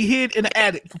 they say he hid in the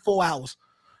attic for 4 hours.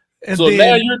 And so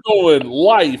now you're doing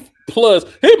life plus.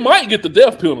 He might get the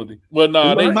death penalty. Well,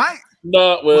 they might.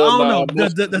 No, I don't know.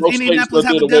 Does Indianapolis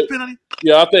have a death penalty?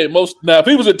 Yeah, I think most. Now, if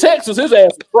he was in Texas, his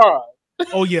ass would fried.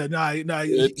 Oh yeah, nah.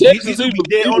 Texas, he would be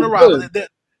dead on the ride.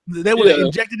 They would have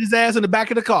injected his ass in the back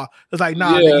of the car. It's like,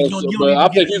 nah. Yeah, nigga, I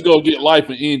think he's gonna get life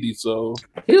in Indy. So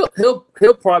he'll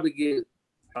probably get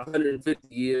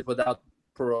 150 years without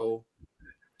parole.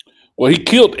 Well, he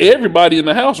killed everybody in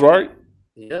the house, right?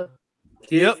 Yeah.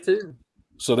 Kids too.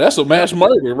 So that's a mass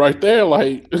murder right there.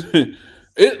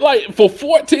 It for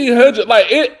 $1,400.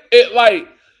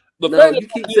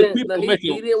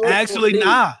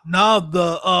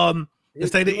 The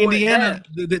state of Indiana,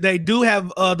 they do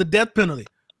have the death penalty.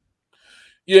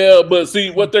 Yeah, but see,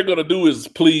 what they're gonna do is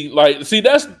plead.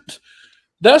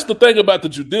 That's the thing about the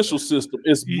judicial system.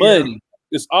 It's money.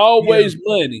 It's always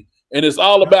money, and it's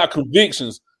all about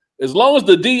convictions. As long as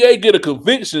the DA get a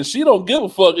conviction, she don't give a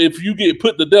fuck if you get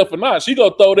put to death or not. She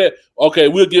gonna throw that. Okay,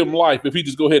 we'll give him life if he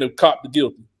just go ahead and cop the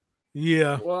guilty.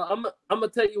 Yeah. Well, I'm gonna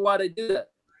tell you why they do that.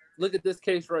 Look at this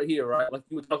case right here, right? Like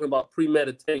you were talking about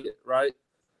premeditated, right?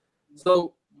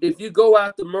 So if you go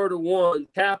after murder one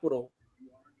capital,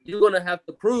 you're gonna have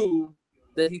to prove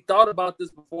that he thought about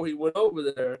this before he went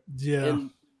over there. Yeah. And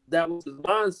that was his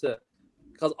mindset.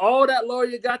 Because all that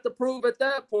lawyer got to prove at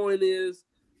that point is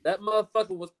that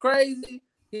motherfucker was crazy.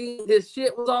 His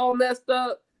shit was all messed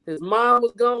up. His mind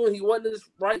was gone. He wasn't in his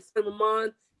right frame of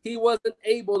mind. He wasn't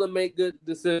able to make good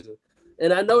decisions.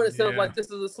 And I know it sounds like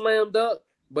this is a slam dunk,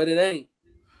 but it ain't.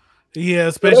 Yeah,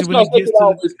 especially when he gets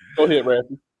to go ahead,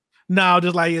 Rafi. No,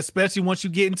 just like especially once you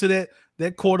get into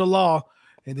that court of law,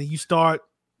 and then you start,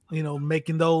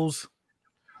 making those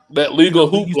that legal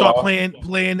hoop. You start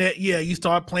playing that. Yeah, you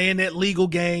start playing that legal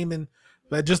game,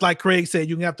 but just like Craig said,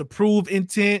 you have to prove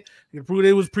intent. You can prove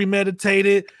it was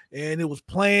premeditated and it was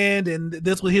planned, and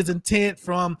this was his intent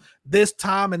from this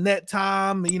time and that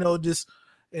time.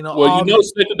 Well,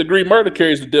 second-degree murder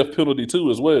carries the death penalty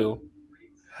too, as well.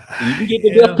 You can get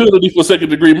the death penalty for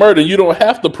second-degree murder. You don't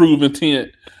have to prove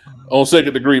intent on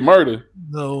second-degree murder.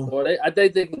 No. Well, I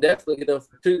think they can definitely get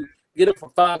him for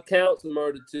 5 counts of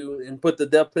murder too, and put the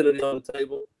death penalty on the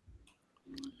table.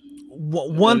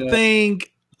 One thing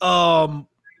I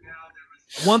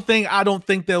don't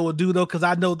think they will do though, because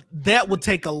I know that would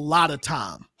take a lot of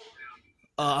time.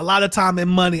 And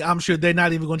money. I'm sure they're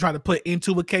not even going to try to put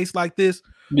into a case like this.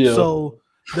 Yeah. So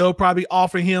they'll probably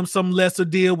offer him some lesser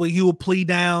deal where he will plea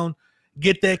down,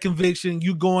 get that conviction.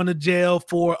 You going to jail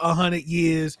for 100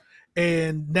 years,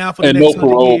 and now for the next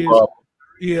 100 years,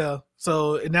 yeah.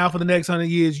 So now for the next 100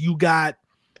 years, you got,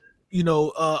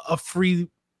 a free.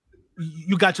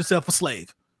 You got yourself a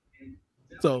slave.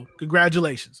 So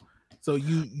congratulations. So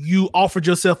you offered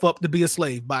yourself up to be a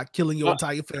slave by killing your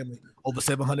entire family over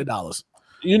 $700.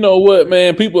 You know what,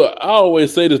 man? I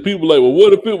always say this. People like, well,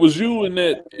 what if it was you in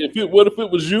that? What if it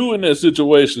was you in that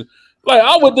situation? Like,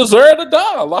 I would deserve to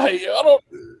die. Like, I don't.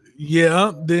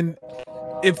 Yeah. Then,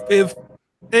 if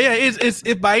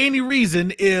by any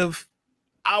reason, if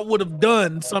I would have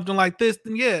done something like this,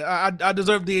 then I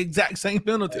deserve the exact same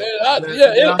penalty. I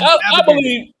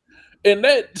believe in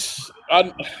that.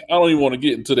 I don't even want to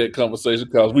get into that conversation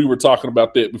because we were talking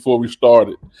about that before we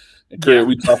started. And Craig,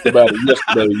 we talked about it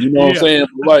yesterday. You know what I'm saying?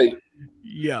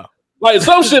 Like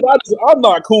some shit I'm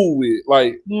not cool with.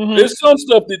 Like there's some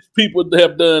stuff that people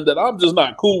have done that I'm just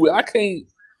not cool with. I can't.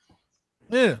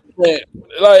 Yeah. Like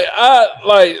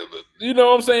you know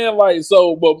what I'm saying? Like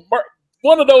so, but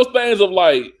one of those things of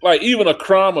like even a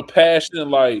crime of passion,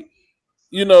 like.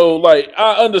 Like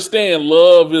I understand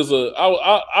love is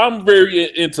I'm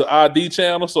very into ID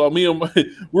channel, so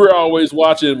we're always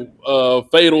watching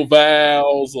Fatal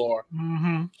Vows or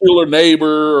Killer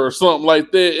Neighbor or something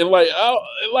like that, and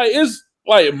it's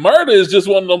like murder is just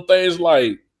one of them things.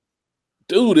 Like,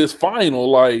 dude, it's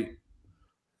final. Like,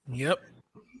 yep,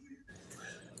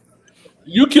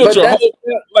 you killed your whole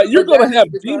like you're gonna have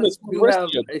demons.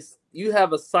 You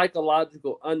have a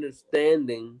psychological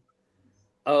understanding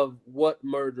of what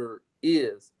murder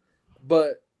is,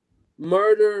 but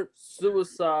murder,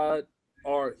 suicide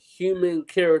are human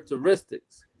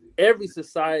characteristics. Every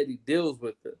society deals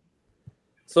with it.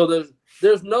 So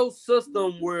there's no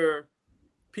system where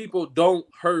people don't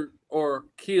hurt or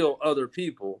kill other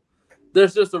people.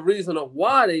 There's just a reason of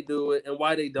why they do it and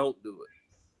why they don't do it.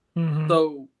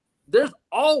 So there's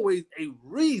always a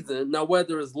reason. Now,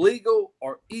 whether it's legal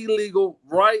or illegal,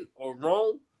 right or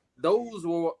wrong, those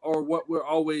are what we're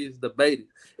always debating.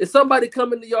 If somebody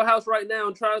come into your house right now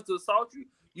and tries to assault you,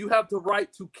 you have the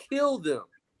right to kill them.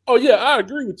 Oh, yeah, I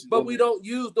agree with you. But we don't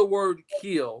use the word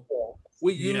kill.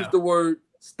 We use the word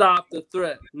stop the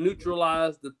threat,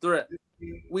 neutralize the threat.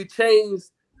 We change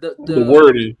the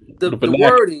wording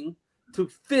to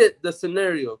fit the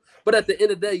scenario. But at the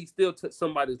end of the day, you still took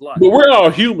somebody's life. But we're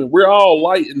all human. We're all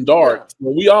light and dark.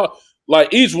 Yeah. We all,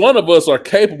 like, each one of us are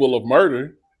capable of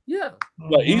murder. Yeah,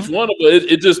 like each one of us,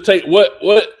 it just take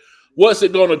what's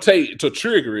it gonna take to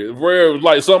trigger it? Where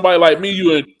like somebody like me,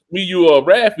 you,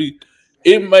 Rafi,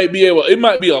 it might be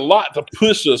a lot to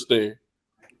push us there,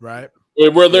 right?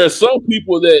 Where there's some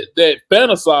people that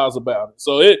fantasize about it,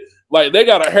 so it like they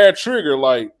got a hair trigger,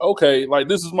 like okay, like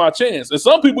this is my chance, and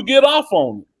some people get off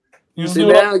on it. You see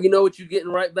now, you know what you're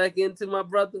getting right back into, my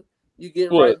brother. You're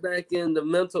getting right back into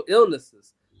mental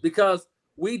illnesses because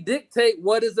we dictate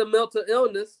what is a mental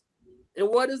illness and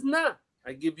what is not.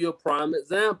 I give you a prime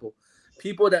example.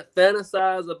 People that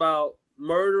fantasize about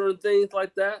murder and things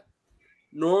like that,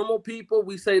 normal people,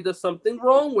 we say there's something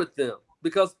wrong with them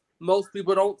because most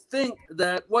people don't think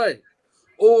that way.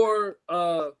 Or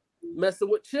messing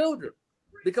with children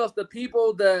because the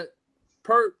people that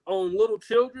perk on little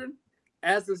children,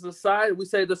 as a society, we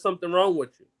say there's something wrong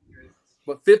with you.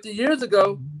 But 50 years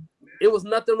ago, it was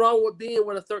nothing wrong with being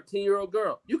with a 13-year-old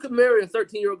girl. You could marry a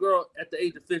 13-year-old girl at the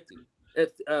age of 50.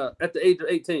 at the age of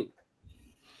 18.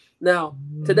 Now,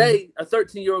 today, a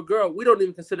 13-year-old girl, we don't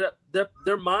even consider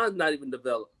their mind's not even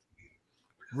developed.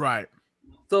 Right.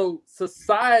 So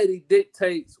society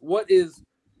dictates what is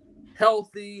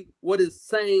healthy, what is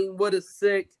sane, what is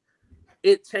sick.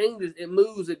 It changes, it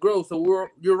moves, it grows. So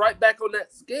you're right back on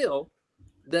that scale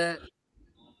that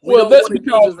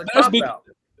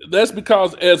that's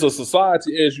because as a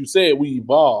society, as you said, we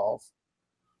evolve.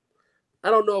 I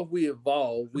don't know if we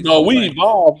evolve. We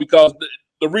evolve because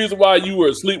the reason why you were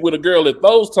asleep with a girl at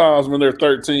those times when they're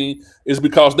 13 is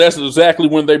because that's exactly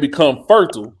when they become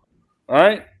fertile. All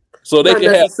right? So they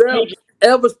can have children.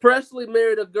 Elvis Presley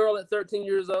married a girl at 13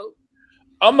 years old.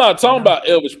 I'm not talking about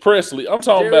Elvis Presley. I'm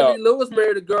talking about Jerry Lee Lewis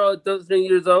married a girl at 13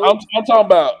 years old. I'm talking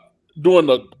about during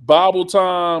the Bible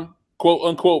time, quote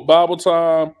unquote Bible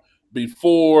time,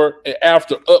 before and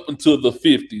after up until the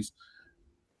 50s.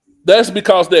 That's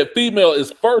because that female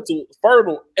is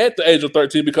fertile at the age of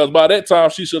 13, because by that time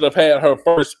she should have had her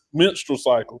first menstrual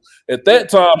cycle. At that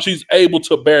time, she's able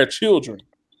to bear children.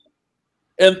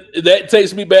 And that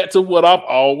takes me back to what I've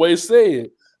always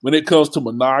said when it comes to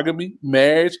monogamy,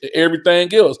 marriage, and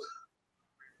everything else.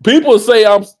 People say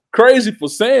I'm crazy for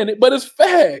saying it, but it's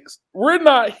facts. We're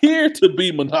not here to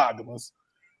be monogamous.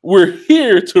 We're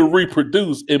here to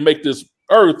reproduce and make this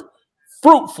earth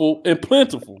fruitful and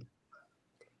plentiful.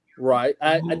 Right.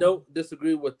 I don't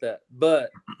disagree with that.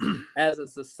 But as a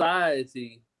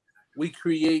society, we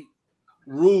create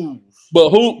rules. But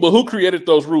who created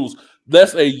those rules?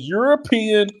 That's a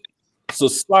European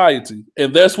society,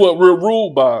 and that's what we're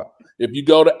ruled by. If you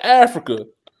go to Africa,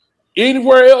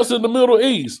 anywhere else in the Middle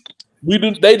East,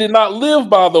 they did not live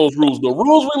by those rules. The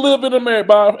rules we live in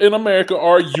America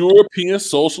are European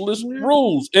socialist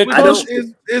rules. And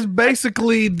it's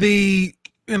basically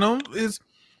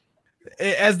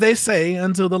as they say,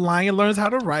 until the lion learns how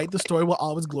to write, the story will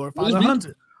always glorify the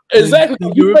hunter. Exactly.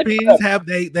 The Europeans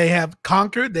have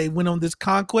conquered. They went on this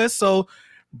conquest, so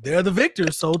they're the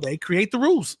victors. So they create the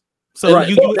rules. So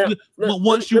right.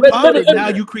 Once you conquer, now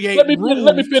you create rules.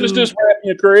 Let me finish this right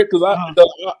here, Craig, because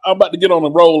I'm about to get on a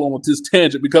roll on this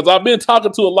tangent, because I've been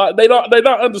talking to a lot. They're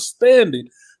not understanding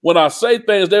when I say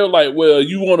things. They're like, "Well,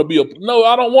 you want to be no,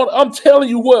 I don't want." I'm telling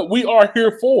you what we are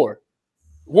here for.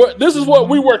 This is what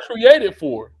we were created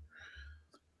for.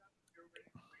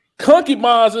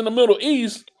 Concubines in the Middle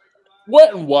East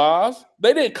wasn't wives.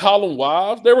 They didn't call them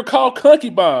wives. They were called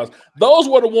concubines. Those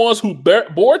were the ones who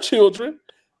bore children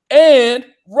and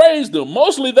raised them.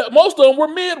 Most of them were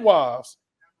midwives.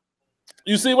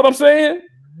 You see what I'm saying?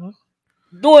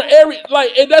 Doing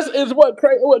and that's what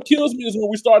kills me is when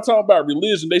we start talking about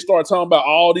religion. They start talking about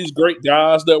all these great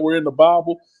guys that were in the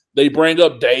Bible. They bring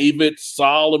up David,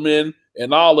 Solomon,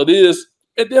 and all of this,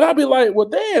 and then I'll be like, "Well,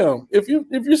 damn! If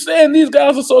you're saying these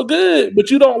guys are so good,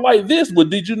 but you don't like this, but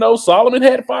did you know Solomon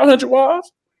had 500 wives?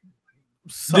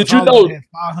 Did you know had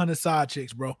 500 side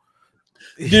chicks, bro?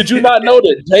 Did you not know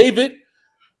that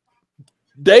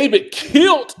David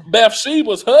killed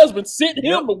Bathsheba's husband, sent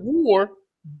him to war,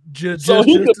 so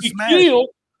he could be killed,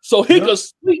 so he could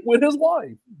sleep with his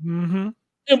wife and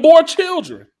bore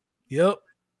children? Yep.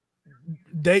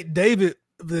 David,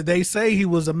 they say he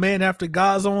was a man after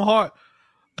God's own heart,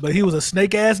 but he was a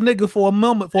snake ass nigga for a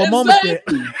moment. There.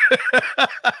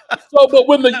 But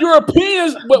when the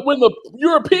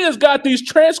Europeans got these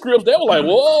transcripts, they were like,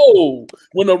 "Whoa!"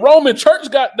 When the Roman Church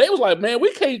they was like, "Man,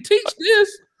 we can't teach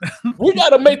this. We got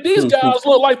to make these guys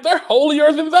look like they're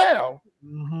holier than thou."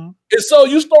 And so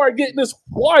you start getting this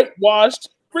whitewashed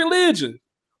religion.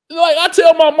 Like I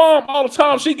tell my mom all the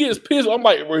time, she gets pissed. I'm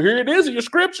like, "Well, here it is in your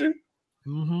scripture."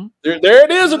 There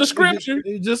it is in the scripture.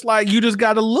 It's just like you just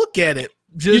got to look at it.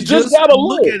 You just got to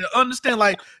look at it. Understand,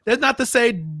 like that's not to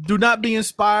say do not be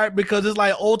inspired, because it's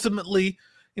like ultimately,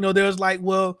 there's like,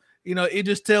 well, it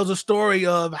just tells a story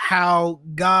of how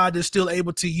God is still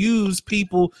able to use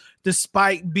people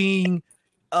despite being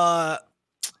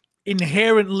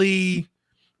inherently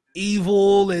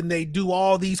evil, and they do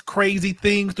all these crazy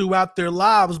things throughout their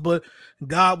lives, but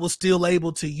God was still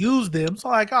able to use them. So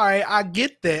like, all right, I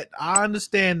get that. I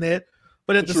understand that.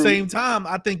 But at the same time,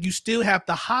 I think you still have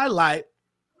to highlight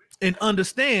and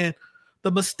understand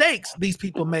the mistakes these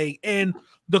people made and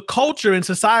the culture and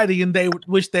society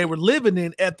which they were living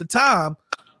in at the time,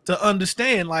 to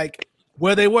understand like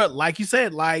where they were. Like you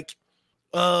said, like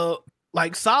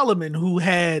Solomon, who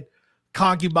had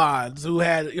concubines, who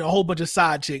had a whole bunch of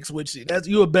side chicks, which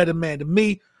you're a better man than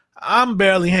me. I'm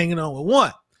barely hanging on with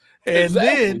one. And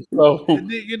then, so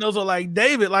like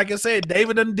David, like I said,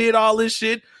 David done did all this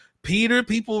shit. Peter,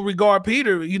 people regard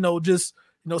Peter, just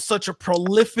such a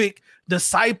prolific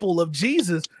disciple of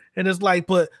Jesus. And it's like,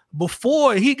 but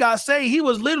before he got saved, he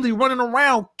was literally running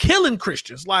around killing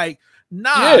Christians. Like,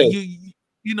 nah,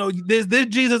 you know, this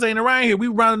Jesus ain't around here. We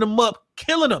running them up,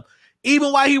 killing them.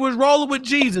 Even while he was rolling with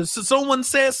Jesus, so someone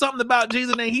said something about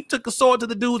Jesus, and he took a sword to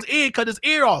the dude's ear, cut his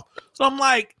ear off. So I'm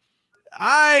like,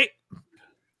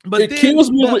 but it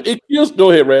kills me. It kills.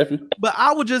 Go ahead, Rafi. But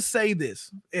I would just say this,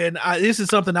 and this is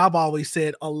something I've always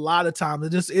said a lot of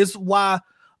times. It's why.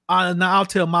 I'll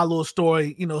tell my little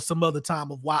story, you know, some other time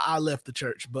of why I left the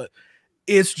church, but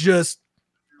it's just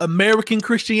American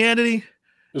Christianity.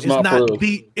 It's not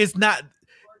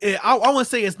I want to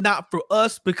say it's not for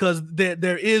us because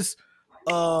there is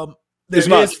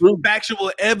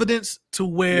factual evidence to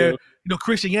where you know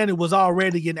Christianity was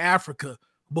already in Africa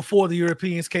before the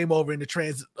Europeans came over in the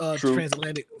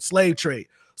transatlantic slave trade.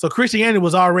 So Christianity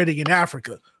was already in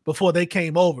Africa before they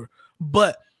came over,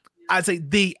 but I'd say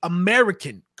the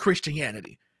American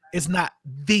Christianity is not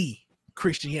the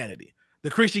Christianity. The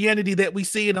Christianity that we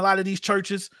see in a lot of these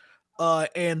churches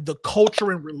and the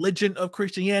culture and religion of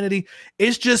Christianity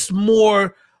is just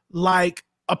more like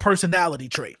a personality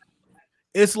trait.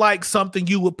 It's like something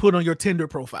you would put on your Tinder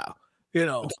profile, you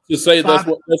know. To say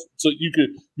so you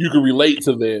could relate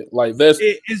to that. Like that's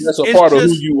a part of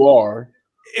who you are.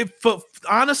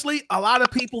 Honestly, a lot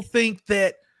of people think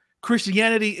that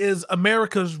Christianity is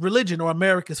America's religion or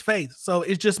America's faith. So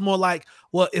it's just more like,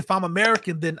 well, if I'm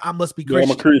American, then I must be Christian.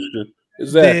 I'm a Christian.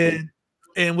 Exactly.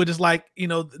 And we're just like, you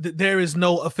know, there is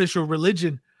no official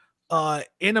religion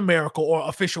in America or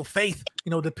official faith, you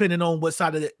know, depending on what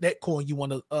side of that coin you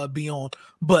want to be on.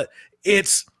 But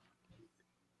it's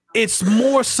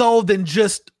more so than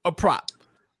just a prop.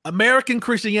 American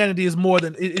Christianity is more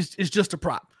than it's just a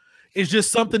prop. It's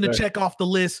just something to check off the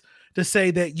list to say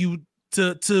that you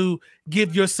to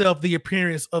give yourself the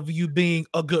appearance of you being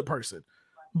a good person.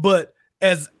 But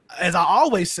as I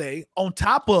always say, on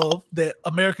top of that,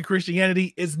 American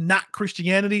Christianity is not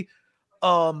Christianity.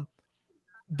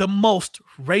 The most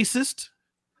racist,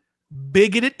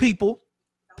 bigoted people,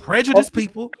 prejudiced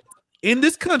people in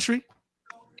this country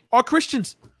are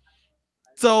Christians.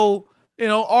 So, you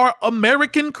know, are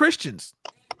American Christians.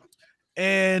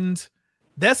 And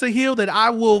that's a hill that I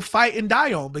will fight and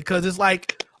die on because it's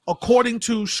like, according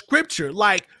to scripture,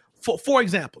 like for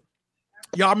example,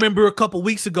 y'all remember a couple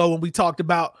weeks ago when we talked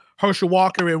about Herschel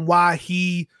Walker and why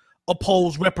he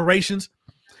opposed reparations,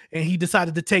 and he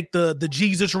decided to take the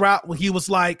Jesus route when he was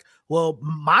like, well,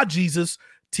 my Jesus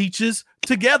teaches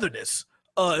togetherness.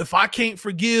 If I can't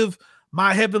forgive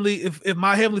my heavenly, if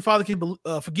my heavenly Father can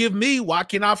forgive me, why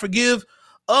can't I forgive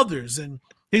others? And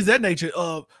he's that nature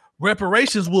of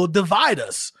reparations will divide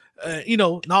us, you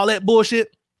know, and all that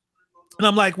bullshit. And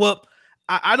I'm like, well,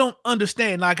 I don't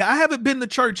understand. Like, I haven't been to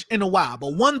church in a while,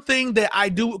 but one thing that I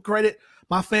do credit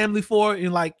my family for,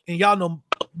 and y'all know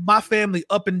my family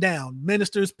up and down,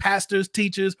 ministers, pastors,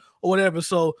 teachers, or whatever.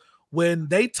 So when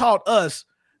they taught us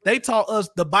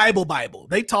the Bible.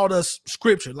 They taught us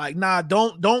scripture. Like, nah,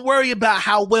 don't worry about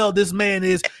how well this man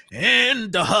is.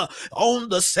 And on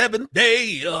the seventh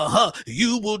day,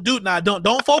 you will do. Nah,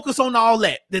 don't focus on all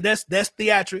that. That's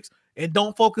theatrics. And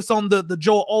don't focus on the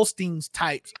Joel Osteen's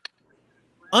types.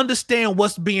 Understand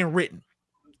what's being written.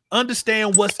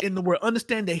 Understand what's in the word.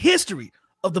 Understand the history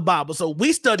of the Bible. So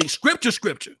we study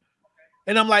scripture.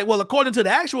 And I'm like, well, according to the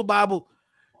actual Bible,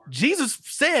 Jesus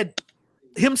said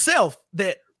himself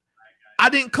that I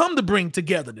didn't come to bring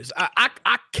togetherness.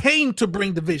 I came to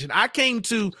bring division. I came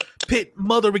to pit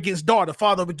mother against daughter,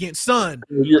 father against son,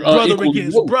 brother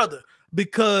against brother.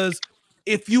 Because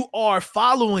if you are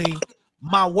following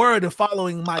my word and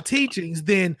following my teachings,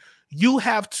 then you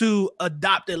have to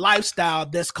adopt a lifestyle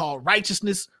that's called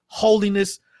righteousness,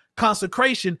 holiness,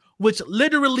 consecration, which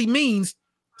literally means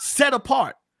set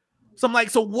apart. So I'm like,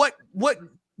 so what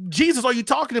Jesus are you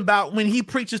talking about when he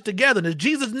preaches togetherness?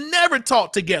 Jesus never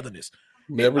taught togetherness.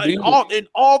 Never did.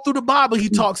 All through the Bible, he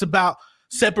talks about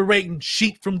separating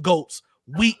sheep from goats,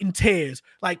 wheat and tares.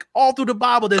 Like, all through the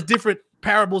Bible, there's different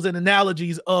parables and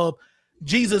analogies of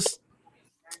Jesus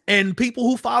and people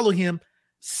who follow him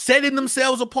setting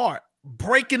themselves apart,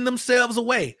 breaking themselves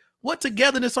away. What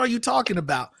togetherness are you talking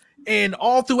about? And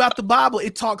all throughout the Bible,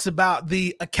 it talks about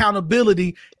the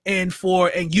accountability and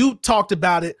you talked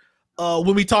about it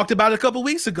when we talked about it a couple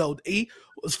weeks ago,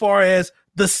 as far as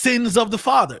the sins of the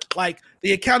father, like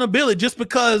the accountability. Just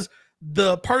because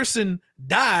the person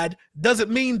died doesn't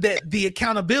mean that the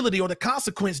accountability or the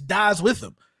consequence dies with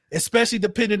them, especially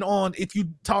depending on if you're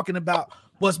talking about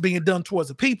what's being done towards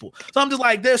the people. So I'm just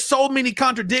like, there's so many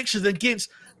contradictions against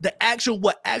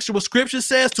what actual scripture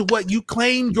says to what you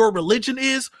claim your religion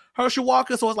is, Herschel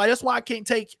Walker. So it's like, that's why I can't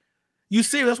take you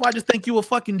serious. That's why I just think you a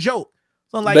fucking joke.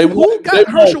 So like, who got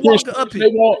Herschel Walker up here?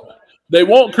 They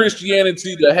want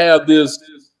Christianity to have this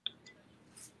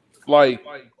like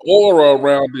aura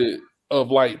around it of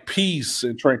like peace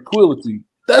and tranquility.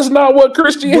 That's not what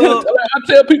Christianity. I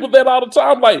tell people that all the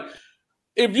time. Like,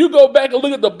 if you go back and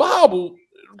look at the Bible,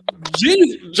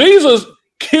 Jesus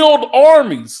killed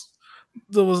armies.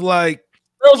 It was like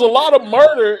there was a lot of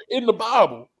murder in the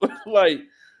Bible. Like,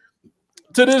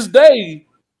 to this day,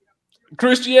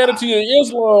 Christianity and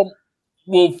Islam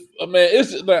will. Man,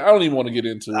 it's like, I don't even want to get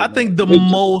into it. I think the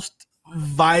most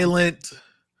violent.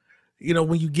 You know,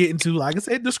 when you get into, like I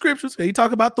said, the scriptures, you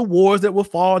talk about the wars that were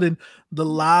fought and the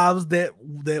lives that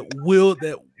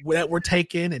were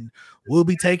taken and will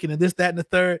be taken, and this, that, and the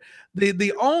third.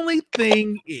 The only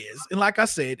thing is, and like I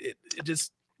said, it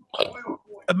just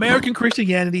American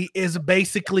Christianity is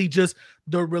basically just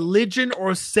the religion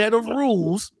or set of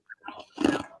rules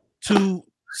to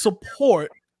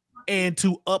support and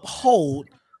to uphold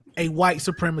a white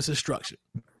supremacist structure.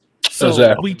 So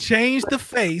exactly. We changed the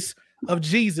face of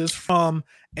Jesus from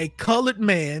a colored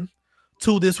man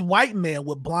to this white man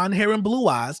with blonde hair and blue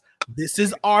eyes. This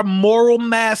is our moral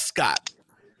mascot,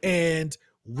 and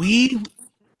we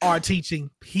are teaching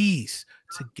peace,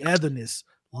 togetherness,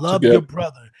 love your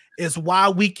brother. Is why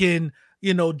we can,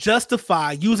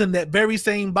 justify using that very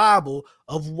same Bible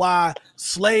of why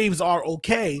slaves are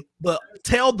okay, but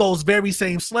tell those very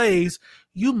same slaves,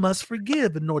 you must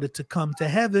forgive in order to come to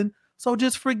heaven. So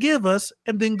just forgive us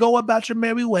and then go about your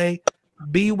merry way.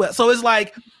 Be well. So it's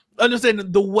like,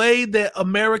 understand the way that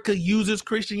America uses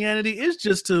Christianity is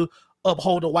just to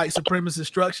uphold a white supremacist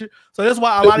structure. So that's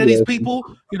why a lot of these people,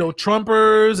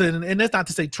 Trumpers, and that's not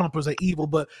to say Trumpers are evil,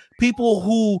 but people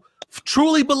who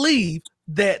truly believe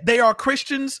that they are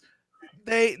Christians,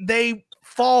 they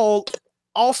fall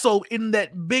also in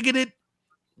that bigoted,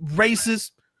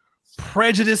 racist,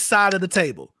 prejudiced side of the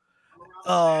table.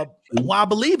 While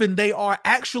believing they are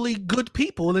actually good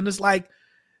people. And it's like,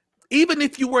 even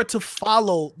if you were to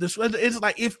follow this, it's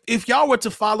like if y'all were to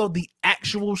follow the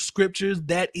actual scriptures,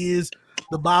 that is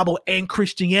the Bible and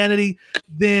Christianity,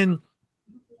 then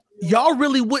y'all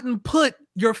really wouldn't put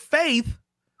your faith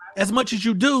as much as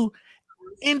you do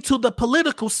into the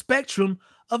political spectrum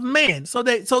of man. So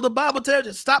the Bible tells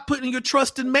you, stop putting your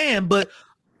trust in man. But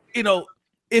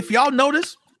if y'all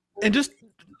notice, and just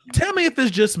tell me if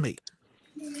it's just me,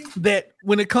 that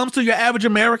when it comes to your average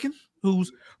American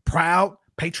who's proud,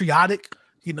 patriotic,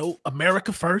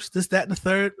 America first, this, that, and the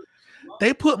third,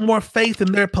 they put more faith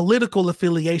in their political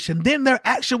affiliation than their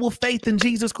actual faith in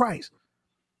Jesus Christ.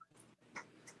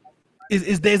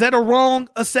 Is that a wrong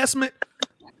assessment?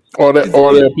 Or they put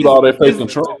all their faith in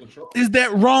Trump? Is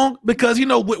that wrong? Because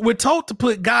we're told to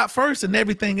put God first, and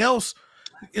everything else,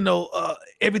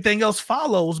 everything else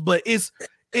follows. But it's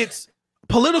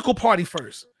political party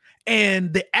first,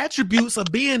 and the attributes of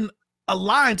being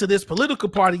aligned to this political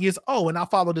party is, and I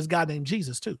follow this guy named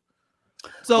Jesus too.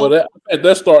 So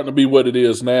that's starting to be what it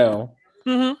is now.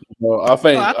 Mm-hmm. I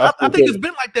think it's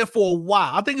been like that for a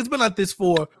while. I think it's been like this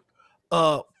for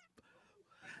I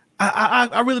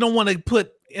really don't want to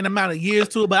put an amount of years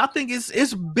to it, but I think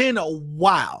it's been a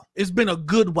while. It's been a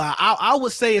good while. I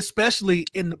would say, especially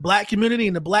in the black community,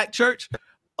 in the black church,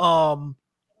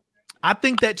 I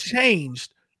think that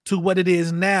changed to what it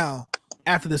is now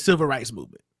after the civil rights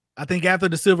movement. I think after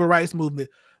the civil rights movement,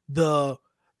 the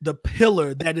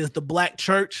pillar that is the black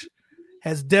church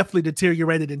has definitely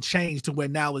deteriorated and changed to where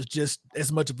now it's just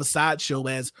as much of a sideshow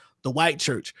as the white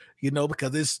church,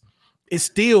 because it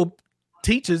still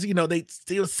teaches, they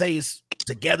still say it's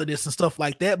togetherness and stuff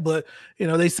like that. But,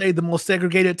 they say the most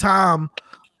segregated time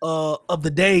of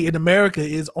the day in America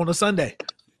is on a Sunday,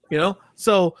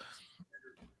 So,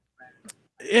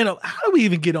 how do we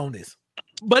even get on this?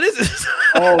 But it's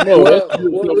what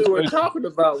we were talking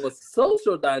about was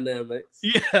social dynamics.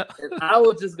 Yeah. And I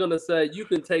was just gonna say you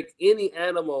can take any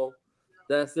animal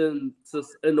that's in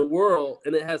the world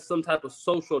and it has some type of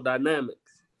social dynamics.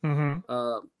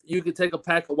 Mm-hmm. You can take a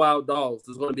pack of wild dogs.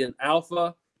 There's going to be an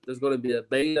alpha, there's going to be a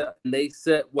beta, and they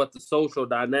set what the social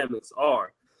dynamics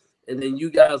are. And then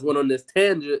you guys went on this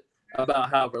tangent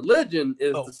about how religion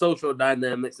is the social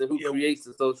dynamics and who creates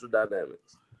the social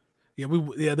dynamics.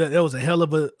 Yeah, that was a hell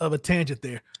of a tangent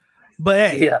there.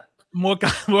 But hey, more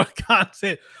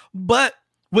content. But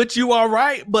which you are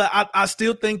right, but I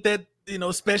still think that,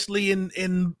 especially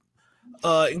in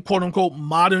quote unquote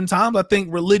modern times, I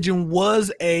think religion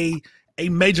was a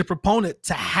major proponent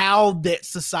to how that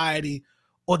society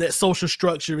or that social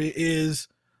structure is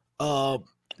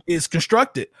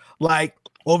constructed. Like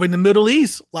over in the Middle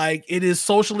East, like it is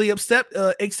socially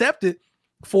accepted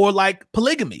for like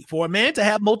polygamy, for a man to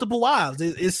have multiple wives.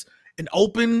 It's an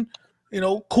open,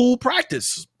 cool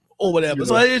practice or whatever.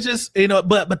 So it's just,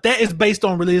 but that is based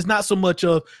on religion. It's not so much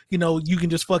of, you can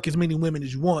just fuck as many women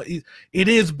as you want. It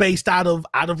is based out of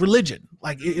religion.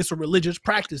 Like it's a religious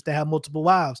practice to have multiple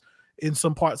wives in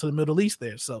some parts of the Middle East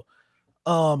there. So,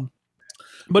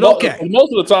 but okay.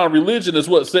 Most of the time, religion is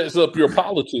what sets up your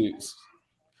politics.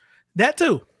 That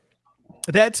too.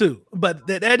 But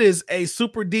that is a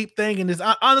super deep thing. And it's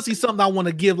honestly something I want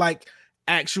to give like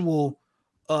an actual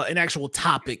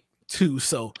topic too.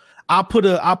 So I'll put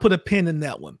a pin in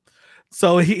that one.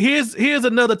 So here's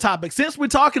another topic. Since we're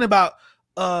talking about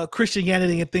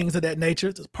Christianity and things of that nature,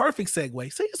 it's a perfect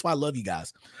segue. See, that's why I love you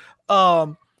guys.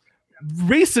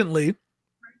 Recently,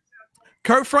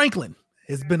 Kirk Franklin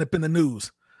has been up in the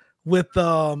news with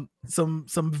some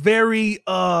very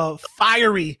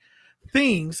fiery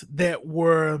things that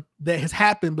has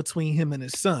happened between him and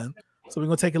his son. So we're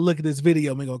gonna take a look at this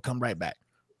video and we're gonna come right back.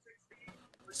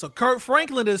 So Kirk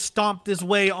Franklin has stomped his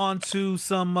way onto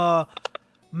some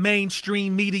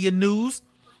mainstream media news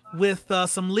with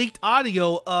some leaked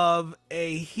audio of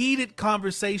a heated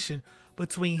conversation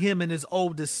between him and his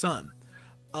oldest son.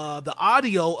 The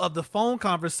audio of the phone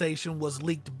conversation was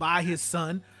leaked by his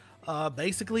son,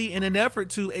 basically in an effort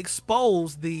to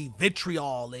expose the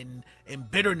vitriol and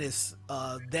bitterness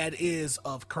that is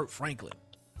of Kirk Franklin.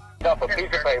 Up a piece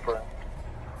of paper.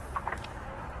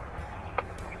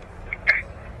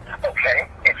 Okay,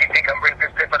 if you think I'm reading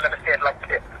this paper, let me say it like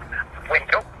this. When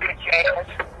your bitch ass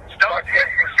starts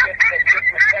getting disrespected,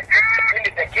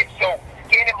 to get your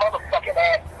skinny motherfucking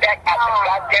ass back out the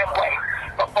goddamn way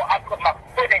before I put my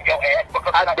foot in your ass.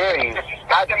 Because I dare you.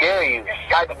 I dare you.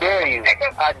 I dare you.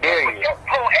 I dare you. Shut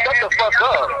the fuck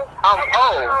up. I'm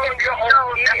old. I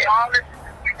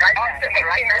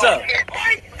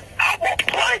will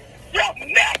punch your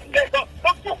neck, nigga,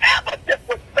 if you ever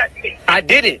disrespect me. I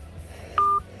did it.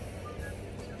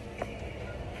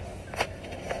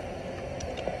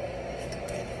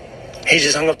 He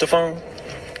just hung up the phone.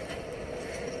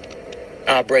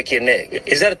 I'll break your neck.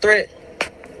 Is that a threat?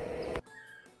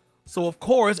 So, of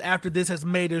course, after this has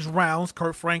made his rounds,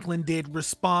 Kirk Franklin did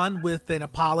respond with an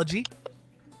apology.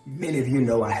 Many of you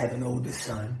know I have an oldest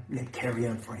son named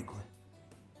Kerryon Franklin.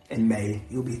 In May,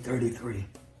 he'll be 33.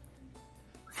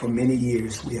 For many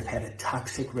years, we have had a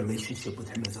toxic relationship with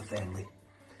him as a family.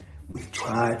 We've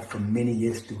tried for many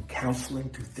years through counseling,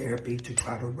 through therapy, to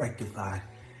try to rectify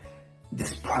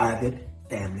this private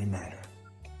family matter.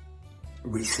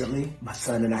 Recently, my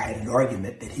son and I had an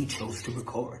argument that he chose to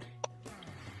record.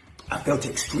 I felt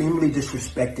extremely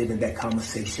disrespected in that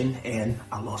conversation, and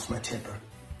I lost my temper.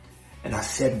 And I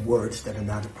said words that are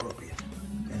not appropriate.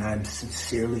 And I'm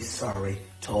sincerely sorry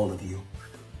to all of you.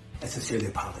 I sincerely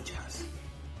apologize.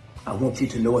 I want you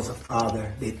to know as a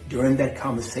father that during that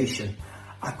conversation,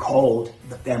 I called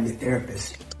the family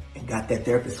therapist and got that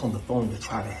therapist on the phone to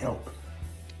try to help.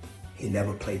 He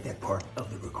never played that part of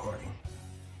the recording.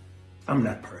 I'm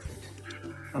not perfect.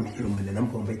 I'm human and I'm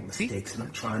going to make mistakes and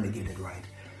I'm trying to get it right.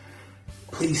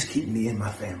 Please keep me and my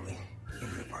family in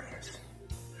your prayers.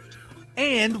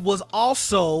 And was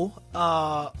also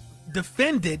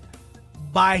defended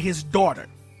by his daughter.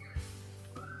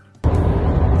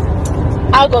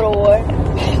 I'll go to war.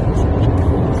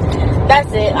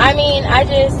 That's it. I mean,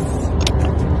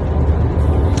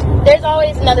 there's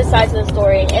always another side to the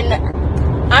story. And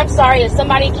I'm sorry if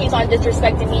somebody keeps on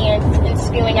disrespecting me and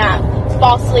spewing out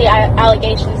falsely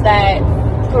allegations that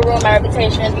could ruin my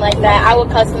reputation and like that. I would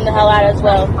cuss them the hell out as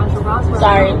well.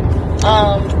 Sorry.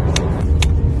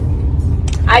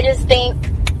 I just think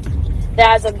that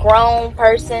as a grown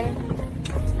person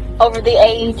over the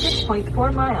age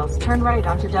 6.4 miles, turn right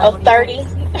onto of 30,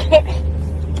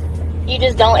 you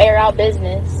just don't air out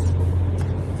business.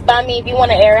 But I mean, if you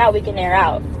want to air out, we can air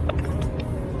out.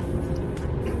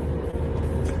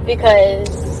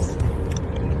 Because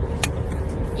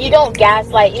you don't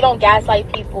gaslight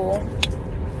people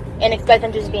and expect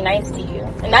them to just be nice to you.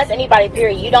 And that's anybody,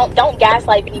 period. You don't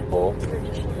gaslight people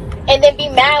and then be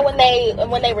mad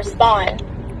when they respond.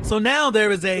 So now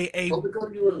there is a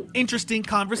interesting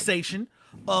conversation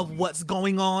of what's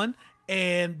going on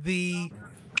and the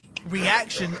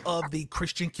reaction of the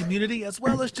Christian community, as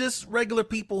well as just regular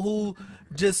people who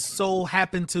just so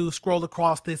happen to scroll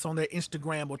across this on their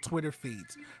Instagram or Twitter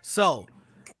feeds. So,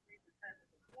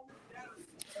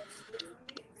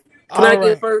 can I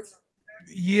get first?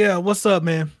 Yeah, what's up,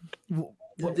 man?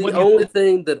 The only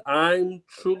thing that I'm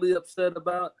truly upset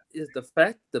about is the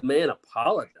fact the man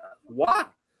apologized. Why?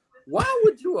 Why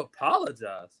would you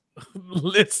apologize?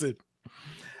 Listen,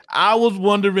 I was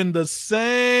wondering the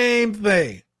same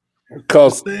thing.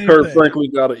 Because Kirk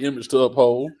Franklin got an image to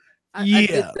uphold. I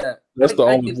get that. That's the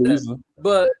only reason.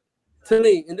 But To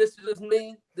me, and this is just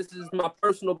me, this is my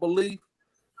personal belief.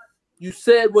 You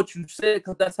said what you said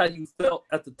because that's how you felt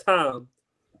at the time.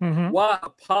 Why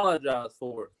apologize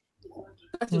for it?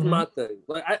 That's just my thing.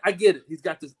 Like I get it. He's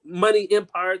got this money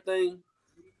empire thing,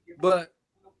 but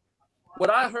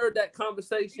when I heard that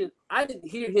conversation, I didn't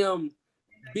hear him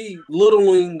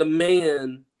belittling the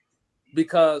man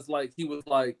because like he was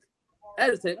like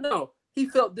agitated. No, he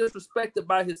felt disrespected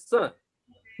by his son.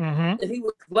 And he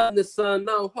was letting his son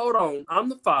know, hold on, I'm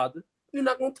the father. You're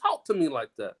not going to talk to me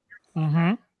like that.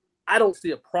 I don't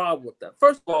see a problem with that.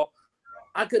 First of all,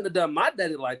 I couldn't have done my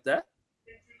daddy like that.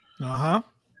 My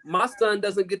son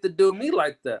doesn't get to do me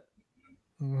like that.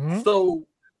 So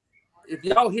if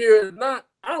y'all hear it or not,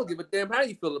 I don't give a damn how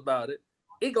you feel about it.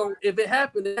 If it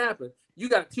happened, it happened. You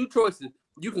got two choices.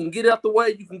 You can get out the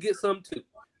way, you can get some too.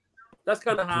 That's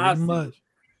kind of how I see it.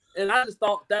 And I just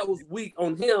thought that was weak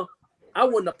on him. I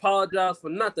wouldn't apologize for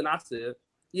nothing I said.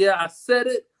 Yeah, I said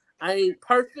it. I ain't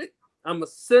perfect. I'm a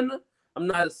sinner. I'm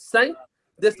not a saint.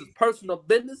 This is personal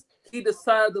business. He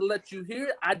decided to let you hear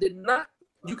it. I did not.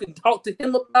 You can talk to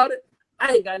him about it.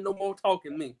 I ain't got no more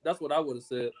talking me. That's what I would have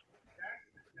said.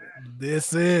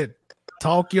 This it.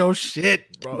 Talk your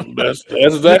shit, bro. That's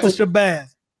exactly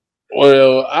Shabazz.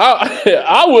 Well,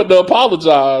 I wouldn't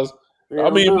apologize. I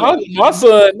mean, my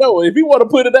son, no, if you want to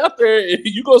put it out there,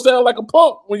 you gonna sound like a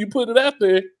punk when you put it out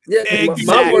there. Yeah, exactly.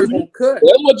 my words won't cut.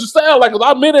 That's what you sound like. Cause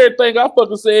I meant everything I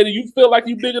fucking said, and you feel like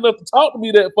you big enough to talk to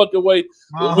me that fucking way.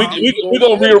 We're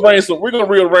gonna rearrange some. We're gonna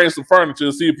rearrange some furniture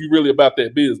and see if you really about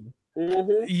that business.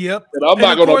 Yep. And I'm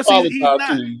not gonna apologize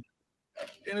to you.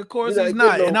 And of course he's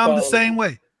not. And I'm the same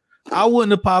way. I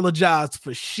wouldn't apologize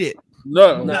for shit.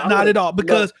 No, not at all.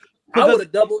 Because I would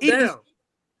have doubled down.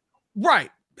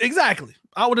 Right. Exactly.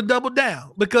 I would have doubled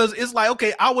down because it's like,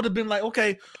 okay, I would have been like,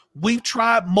 okay, we've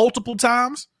tried multiple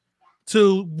times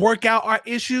to work out our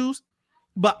issues,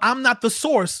 but I'm not the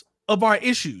source of our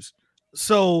issues.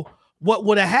 So what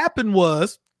would have happened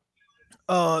was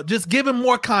just give him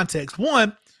more context.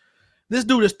 One, this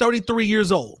dude is 33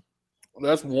 years old.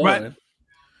 That's one. Right?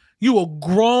 You a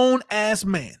grown ass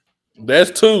man.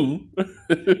 That's two.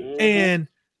 And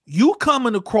you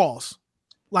coming across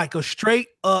like a straight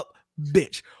up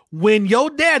bitch. When your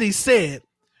daddy said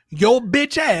your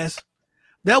bitch ass,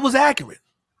 that was accurate.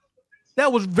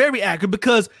 That was very accurate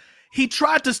because he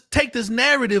tried to take this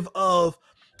narrative of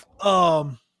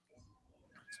I'm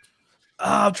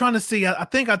trying to see. I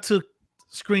think I took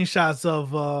screenshots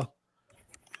of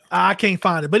I can't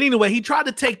find it. But anyway, he tried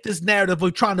to take this narrative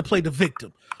of trying to play the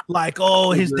victim. Like,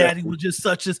 oh, his daddy was just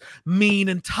such a mean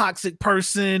and toxic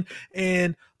person,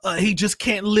 and he just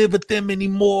can't live with them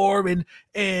anymore,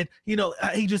 and you know,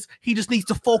 he just needs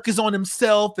to focus on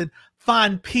himself and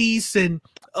find peace and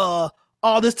all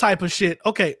this type of shit.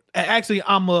 Okay, actually,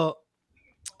 I'm a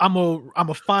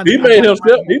find. He made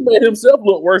himself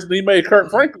look worse than he made Kirk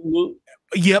Franklin look.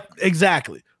 Yep,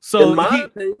 exactly. So in my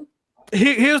opinion,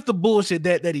 here's the bullshit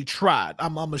that he tried.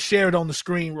 I'm gonna share it on the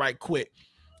screen right quick,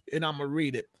 and I'm gonna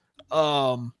read it.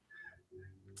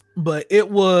 But it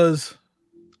was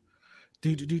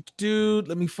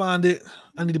let me find it.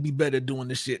 I need to be better doing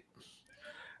this shit.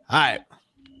 All right.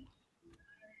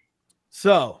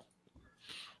 So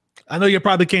I know you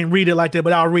probably can't read it like that,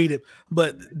 but I'll read it.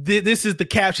 But this is the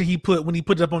caption he put when he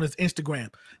put it up on his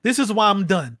Instagram. This is why I'm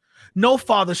done. No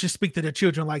father should speak to their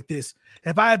children like this.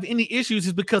 If I have any issues,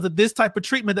 it's because of this type of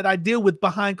treatment that I deal with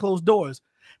behind closed doors.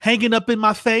 Hanging up in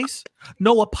my face,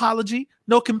 no apology,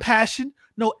 no compassion,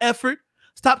 no effort.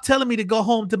 Stop telling me to go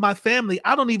home to my family.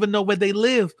 I don't even know where they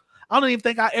live. I don't even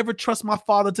think I ever trust my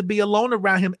father to be alone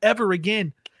around him ever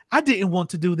again. I didn't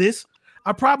want to do this.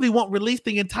 I probably won't release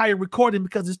the entire recording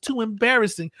because it's too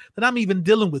embarrassing that I'm even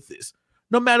dealing with this.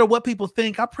 No matter what people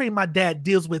think, I pray my dad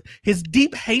deals with his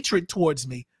deep hatred towards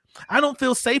me. I don't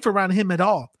feel safe around him at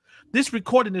all. This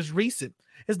recording is recent.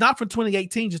 It's not from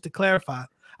 2018, just to clarify.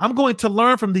 I'm going to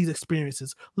learn from these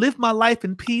experiences, live my life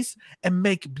in peace, and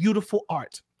make beautiful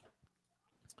art.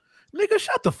 Nigga,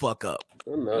 shut the fuck up.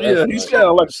 Yeah, he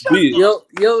sounded like a bitch.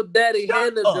 Your daddy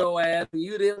handled your ass and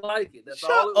you didn't like it. That's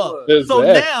all it was.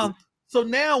 Exactly. So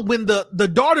now when the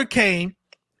daughter came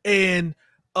and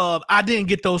I didn't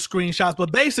get those screenshots,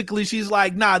 but basically she's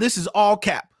like, nah, this is all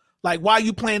cap. Like, why are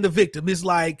you playing the victim? It's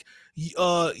like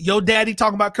your daddy,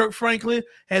 talking about Kirk Franklin,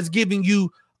 has given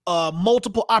you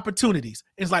multiple opportunities.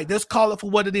 It's like, let's call it for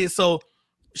what it is. So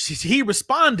he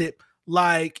responded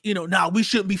like, you know, nah, we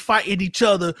shouldn't be fighting each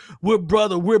other. We're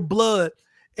brother, we're blood.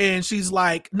 And she's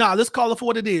like, nah, let's call it for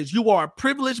what it is. You are a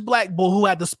privileged black boy who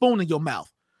had the spoon in your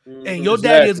mouth. And your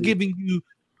daddy is giving you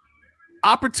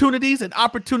opportunities and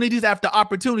opportunities after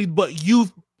opportunities, but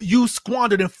you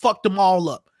squandered and fucked them all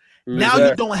up. Now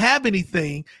you don't have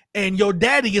anything, and your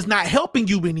daddy is not helping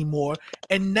you anymore.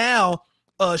 And now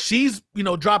she's,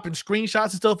 dropping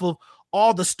screenshots and stuff of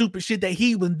all the stupid shit that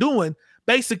he been doing,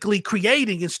 basically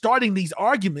creating and starting these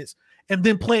arguments and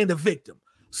then playing the victim.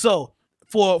 So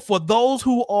for those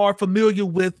who are familiar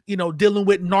with, dealing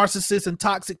with narcissists and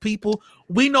toxic people,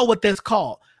 we know what that's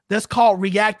called. That's called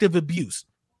reactive abuse.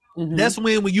 Mm-hmm. That's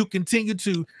when you continue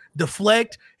to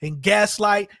deflect and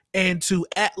gaslight and to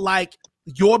act like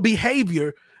your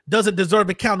behavior doesn't deserve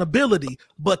accountability,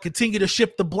 but continue to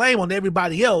shift the blame on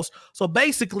everybody else. So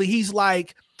basically, he's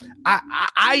like,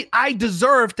 I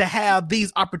deserve to have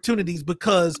these opportunities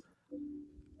because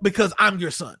I'm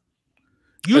your son.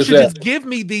 You should just give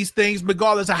me these things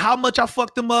regardless of how much I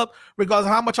fucked them up, regardless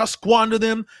of how much I squander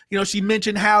them. She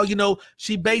mentioned how,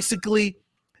 she basically,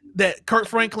 that Kirk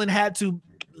Franklin had to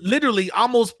literally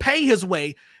almost pay his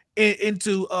way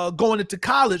into going into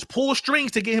college, pull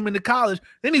strings to get him into college.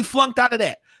 Then he flunked out of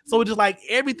that. So it's just like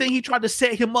everything he tried to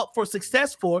set him up for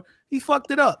success for, he fucked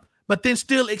it up. But then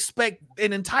still expect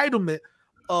an entitlement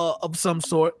of some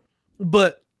sort.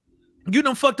 But you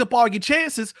done fucked up all your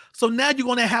chances. So now you're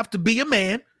going to have to be a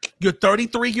man. You're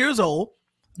 33 years old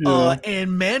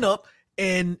and man up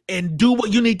and do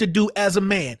what you need to do as a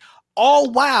man.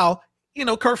 All while,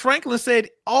 Kirk Franklin said,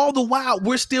 all the while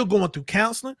we're still going through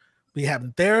counseling. We're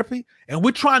having therapy and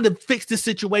we're trying to fix this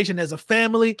situation as a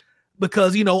family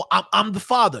because, I'm the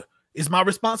father. It's my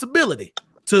responsibility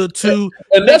to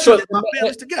and that's sure that my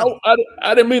family's together.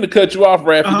 I didn't mean to cut you off,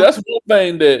 Raffy.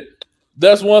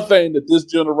 That's one thing that this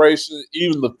generation,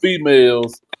 even the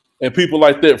females and people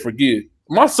like that, forget.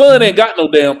 My son ain't got no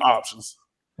damn options.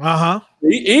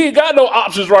 He ain't got no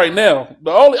options right now.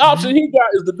 The only option he got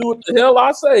is to do what the hell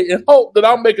I say and hope that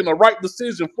I'm making the right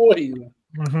decision for him.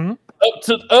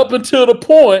 Up until the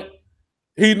point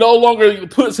he no longer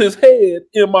puts his head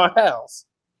in my house.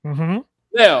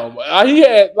 Now he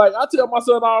had, like I tell my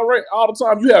son all the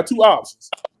time, you have two options,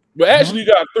 but actually you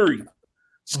got three: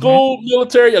 school,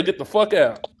 military, or get the fuck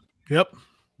out. Yep,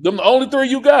 them the only three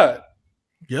you got.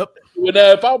 Yep.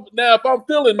 Now if I'm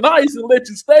feeling nice and let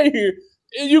you stay here,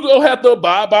 you gonna have to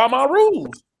abide by my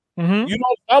rules. My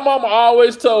mama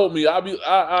always told me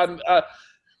I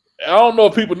don't know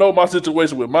if people know my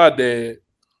situation with my dad,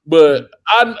 but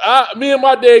me and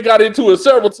my dad got into it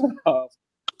several times.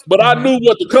 But I knew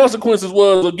what the consequences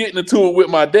was of getting into it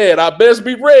with my dad. I best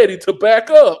be ready to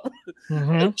back up.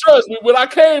 And trust me, when I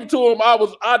came to him,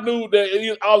 I knew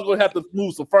that I was gonna have to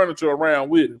move some furniture around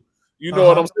with him. You know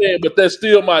what I'm saying? But that's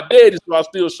still my daddy, so I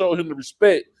still show him the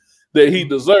respect that he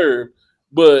deserved.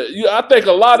 But I think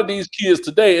a lot of these kids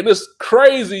today, and it's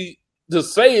crazy to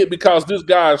say it because this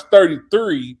guy's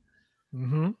 33,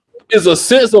 is a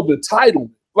sense of entitlement.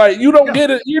 Like you don't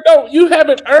get it, you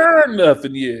haven't earned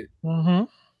nothing yet.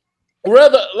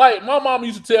 Whether, like my mom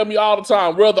used to tell me all the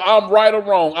time, whether I'm right or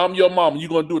wrong, I'm your mama. You're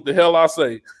gonna do what the hell I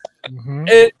say.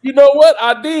 And you know what?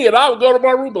 I did. I would go to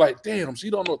my room, be like, damn, she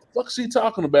don't know what the fuck she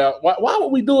talking about. Why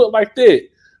would we do it like that?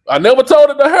 I never told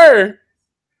it to her.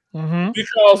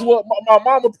 Because what my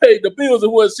mama paid the bills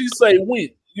and what she say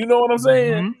went. You know what I'm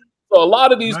saying? So a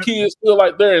lot of these kids feel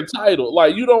like they're entitled.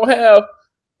 Like you don't have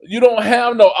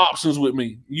no options with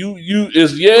me. You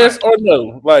is yes or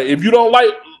no. Like if you don't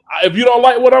like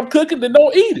what I'm cooking, then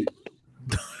don't eat it.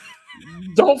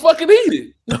 Don't fucking eat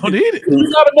it. Don't eat it.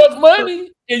 You got enough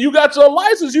money and you got your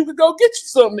license, you can go get you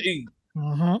something to eat.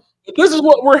 This is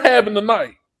what we're having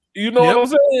tonight. You know what I'm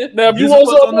saying? Now if you want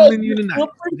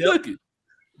something,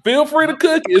 feel free to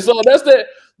cook it. So that's that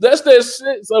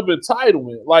sense of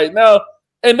entitlement. Like now,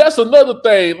 and that's another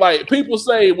thing. Like people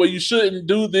say, well, you shouldn't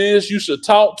do this. You should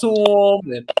talk to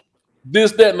them and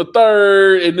this, that, and the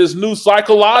third, and this new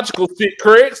psychological shit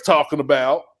Craig's talking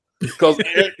about. Because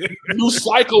new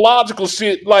psychological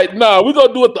shit, like, nah, we're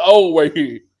gonna do it the old way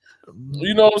here.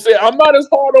 You know what I'm saying? I'm not as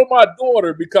hard on my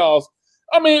daughter because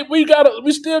I mean we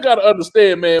still gotta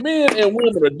understand, man, men and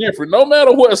women are different. No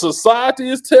matter what society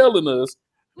is telling us,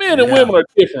 men and women are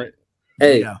different.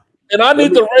 Hey. And I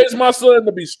need to raise my son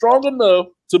to be strong enough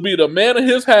to be the man of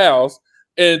his house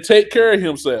and take care of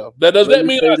himself. Does that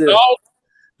mean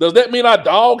I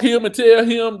dog him and tell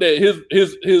him that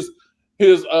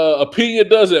his opinion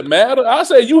doesn't matter? I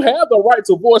say you have the right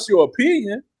to voice your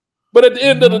opinion, but at the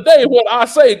end of the day, what I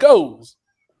say goes.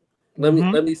 Let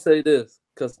me say this,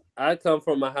 because I come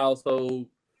from a household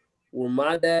where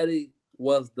my daddy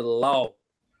was the law.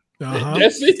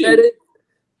 That's it. Said it.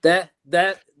 That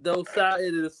though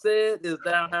it is said is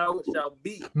thou how it shall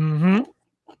be. And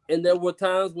there were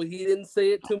times when he didn't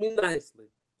say it to me nicely.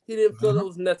 He didn't feel it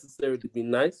was necessary to be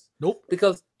nice. Nope.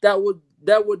 Because that would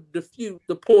that would defute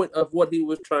the point of what he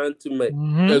was trying to make.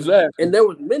 Exactly. And there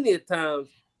was many a times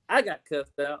I got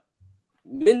cussed out,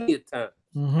 many a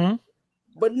time.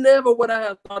 But never would I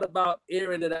have thought about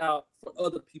airing it out for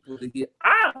other people to hear.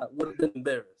 I would have been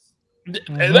embarrassed.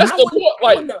 And that's the point.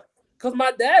 Like, because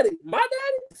my daddy,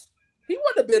 he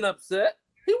wouldn't have been upset.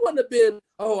 He wouldn't have been,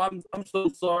 oh, I'm so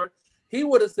sorry. He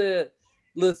would have said,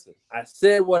 listen, I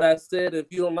said what I said. If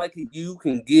you don't like it, you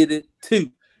can get it too.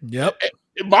 Yep.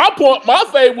 My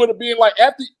fave would have been like,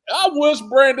 after I wish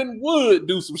Brandon would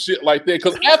do some shit like that,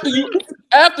 because after you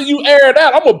air it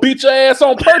out, I'm gonna beat your ass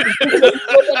on purpose. Because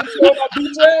I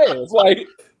beat your ass. Like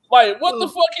what the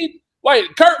fuck?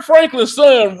 Kurt Franklin's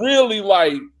son really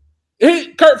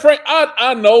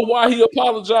I know why he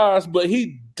apologized, but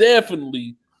he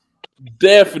definitely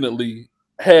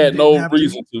had no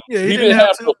reason to. Yeah, he didn't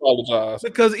have to apologize.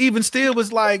 Because even still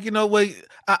was like,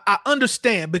 I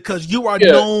understand, because you are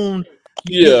known.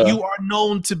 Yeah, you are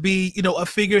known to be, a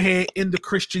figurehead in the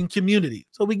Christian community.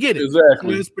 So we get it.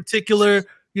 Exactly. There's particular,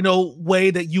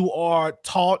 way that you are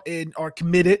taught and are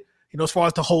committed, as far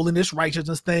as the holiness,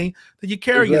 righteousness thing that you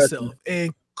carry yourself.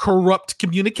 And corrupt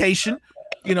communication,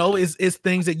 is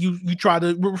things that you try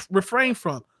to refrain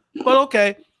from. But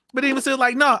okay. But even still,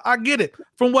 no, I get it.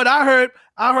 From what I heard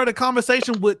a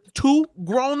conversation with two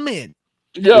grown men.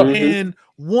 Yeah. And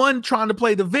one trying to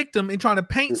play the victim and trying to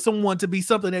paint someone to be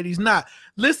something that he's not.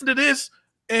 Listen to this.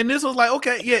 And this was like,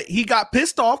 okay, yeah, he got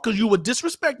pissed off because you were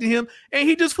disrespecting him and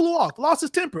he just flew off, lost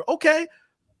his temper. Okay.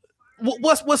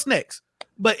 What's next?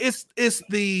 But it's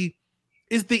the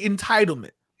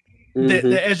entitlement that,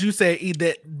 as you say,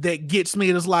 that gets me.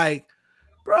 It's like,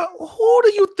 bro, who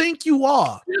do you think you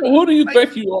are? Yeah, who do you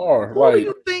think you are? Who do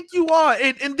you think you are?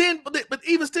 And then, but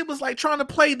even still was like trying to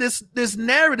play this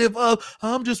narrative of,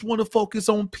 I just want to focus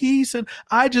on peace and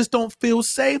I just don't feel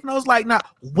safe. And I was like, nah,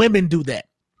 women do that.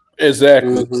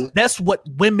 Exactly. That's what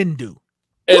women do.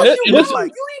 And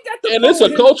it's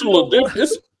a cultural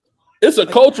difference. It's a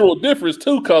cultural difference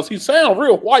too, because he sounded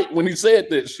real white when he said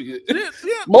that shit. Yeah,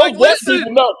 most black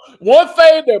people know one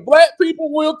thing that black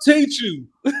people will teach you.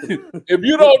 If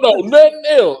you don't know nothing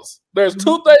else, there's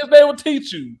two things they will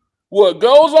teach you. What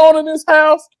goes on in this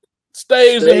house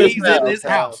stays in this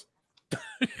house.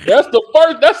 That's the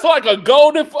first. That's like a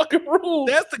golden fucking rule.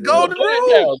 That's the golden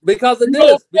rule. Because of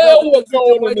this. Because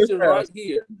situation right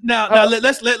here. Now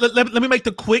let me make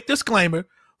the quick disclaimer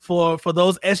for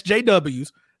those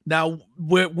SJWs. Now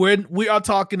we are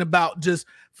talking about just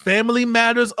family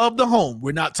matters of the home.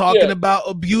 We're not talking about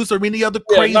abuse or any other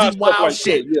crazy wild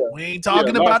shit. We ain't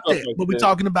talking about that. But we're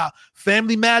talking about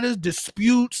family matters,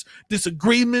 disputes,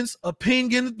 disagreements,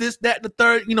 opinions, this, that, the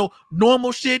third.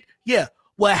 Normal shit. Yeah,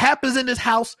 what happens in this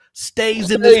house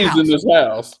stays in this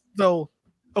house. So,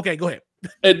 okay, go ahead.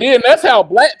 And then that's how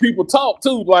black people talk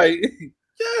too. Like,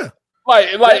 yeah.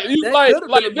 Like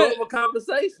a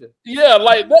conversation. Yeah,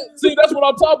 like that. See, that's what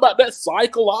I'm talking about. That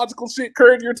psychological shit,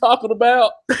 Kurt, you're talking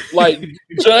about. Like,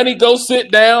 Johnny, go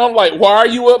sit down. Like, why are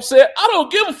you upset? I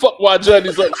don't give a fuck why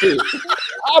Johnny's upset.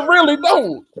 I really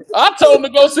don't. I told him to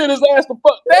go sit his ass the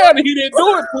fuck down, and he didn't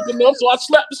do it quick enough, so I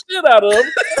slapped the shit out of him.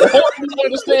 I hope you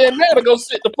understand now to go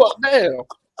sit the fuck down.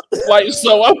 Like,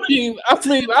 so I mean, I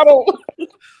don't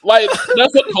like.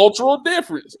 That's a cultural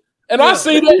difference. And I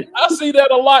see that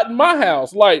a lot in my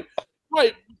house. Like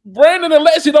Brandon and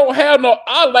Lexi don't have no.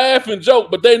 I laugh and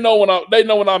joke, but they know when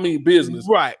I mean business.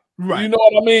 Right. You know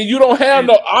what I mean? You don't have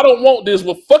no. I don't want this.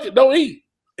 Well, fuck it, don't eat.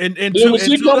 And to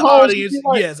the audience,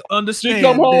 yes, understand. She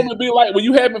come home and be like, "Well,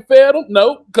 you haven't fed them?"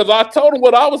 No, because I told them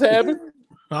what I was having.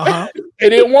 They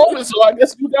didn't want it, so I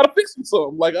guess you got to fix them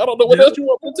something. Like, I don't know what else you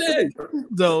want to tell you.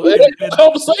 So, and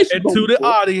to the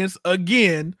audience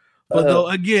again. But though,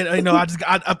 again,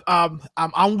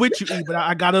 I'm with you, E, but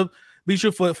I gotta be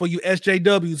sure for you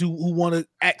SJWs who want to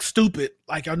act stupid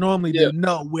like I normally do.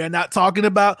 No, we're not talking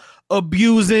about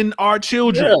abusing our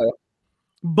children,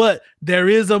 but there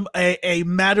is a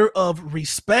matter of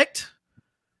respect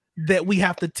that we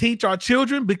have to teach our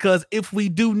children, because if we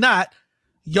do not,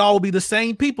 y'all will be the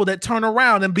same people that turn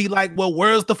around and be like, "Well,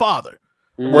 where's the father?"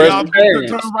 Y'all turn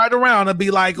right around and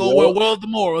be like, "Oh, well, where's the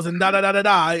morals?" and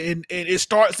and it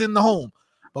starts in the home.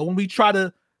 But when we try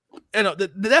to,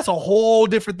 that's a whole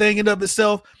different thing in of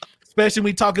itself. Especially when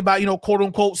we talk about, quote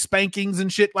unquote spankings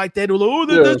and shit like that.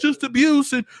 That's just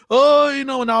abuse and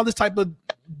and all this type of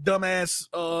dumbass,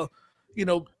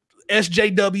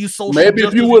 SJW social. Maybe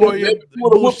if you would have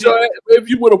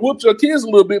whooped your kids a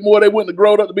little bit more, they wouldn't have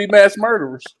grown up to be mass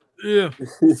murderers. Yeah.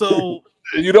 So.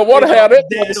 You don't want to have that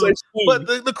conversation.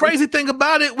 But the crazy thing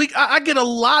about it, I get a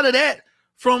lot of that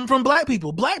from black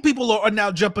people. Black people are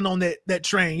now jumping on that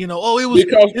train. You know, oh, it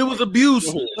was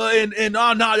abuse, and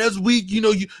oh no, that's weak. You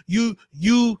know, you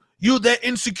that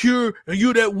insecure and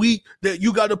you that weak that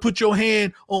you got to put your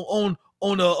hand on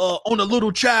a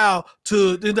little child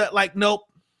to do that. Like, nope,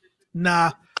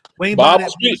 nah. Bible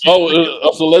speaks.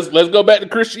 So let's go back to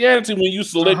Christianity when you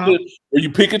select or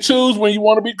you pick and choose when you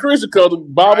want to be Christian, because the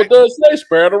Bible does say,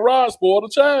 "Spare the rod, spoil the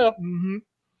child." Mm-hmm.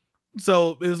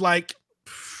 So it's like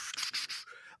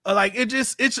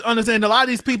it's understand a lot of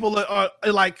these people are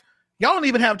like, y'all don't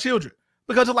even have children,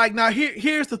 because they're like, now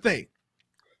here's the thing,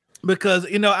 because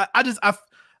you know I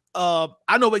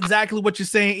know exactly what you're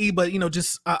saying, E, but you know,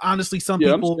 just honestly, some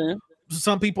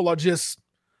people are just,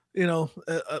 you know,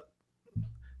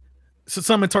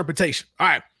 some interpretation. All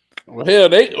right. Well,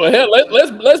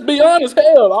 let's be honest.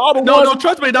 No,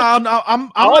 trust me. No, I'm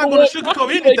not going to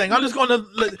sugarcoat anything. I'm just going to.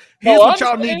 Here's what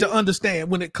y'all need to understand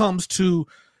when it comes to,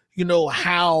 you know,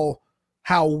 how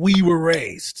we were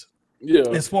raised. Yeah.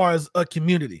 As far as a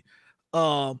community,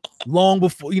 long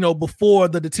before, you know, before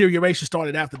the deterioration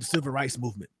started after the civil rights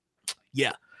movement.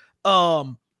 Yeah.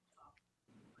 There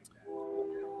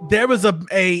was an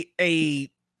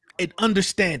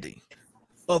understanding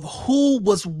of who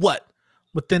was what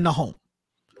within the home.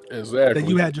 Exactly. That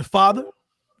you had your father,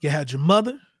 you had your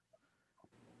mother.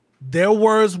 Their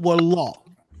words were law.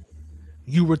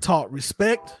 You were taught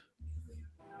respect.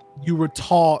 You were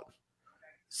taught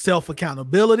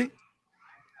self-accountability.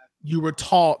 You were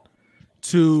taught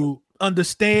to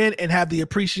understand and have the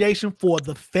appreciation for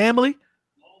the family.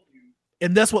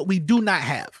 And that's what we do not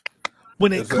have.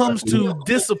 When it comes to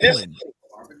discipline,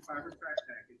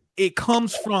 it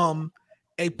comes from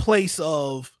a place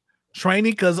of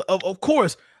training, because of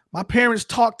course my parents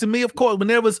talked to me. Of course, when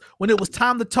it was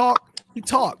time to talk, we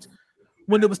talked.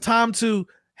 When it was time to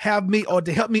have me or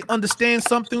to help me understand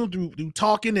something through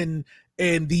talking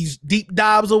and these deep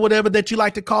dives or whatever that you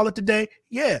like to call it today,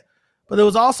 yeah. But there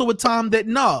was also a time that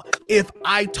if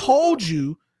I told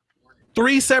you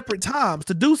 3 separate times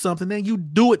to do something, then you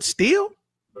do it still,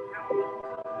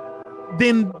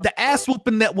 then the ass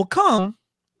whooping that will come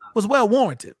was well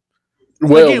warranted.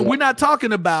 Well, again, we're not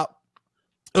talking about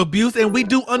abuse, and we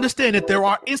do understand that there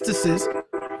are instances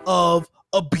of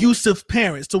abusive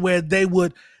parents to where they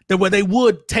would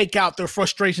take out their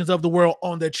frustrations of the world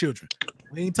on their children.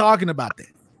 We ain't talking about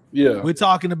that. Yeah, we're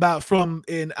talking about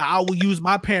and I will use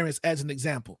my parents as an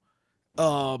example,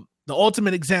 the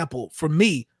ultimate example for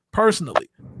me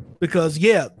personally, because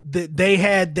they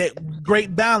had that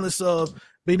great balance of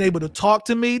being able to talk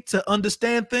to me, to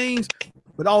understand things,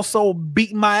 but also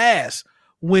beating my ass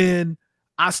when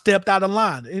I stepped out of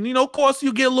line. And you know, of course,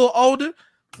 you get a little older,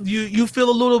 you feel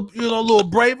a little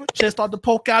braver, chest start to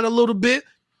poke out a little bit.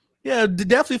 Yeah,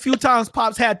 definitely a few times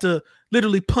Pops had to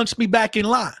literally punch me back in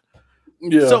line.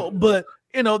 Yeah. So, but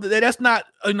you know, that's not,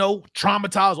 you know,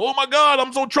 traumatized. Oh my God,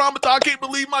 I'm so traumatized. I can't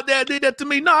believe my dad did that to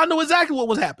me. No, I know exactly what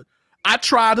was happening. I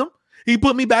tried him. He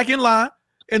put me back in line,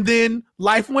 and then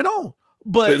life went on.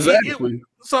 But exactly.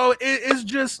 It's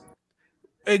just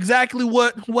exactly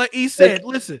what he said.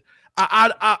 Listen,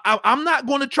 I'm not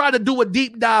going to try to do a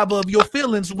deep dive of your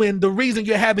feelings when the reason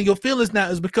you're having your feelings now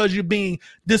is because you're being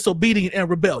disobedient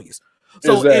and rebellious.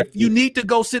 So if you need to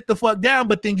go sit the fuck down,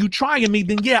 but then you trying me,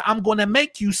 then yeah, I'm going to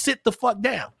make you sit the fuck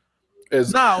down. Then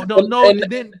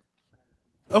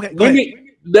okay. Go ahead.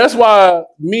 That's why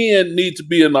men need to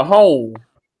be in the home,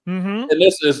 and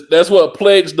that's what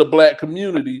plagues the black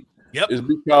community. Yep. Is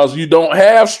because you don't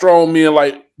have strong men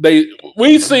like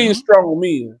we've seen strong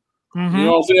men. Mm-hmm. You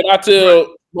know what I'm saying? I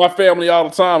tell my family all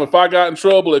the time, if I got in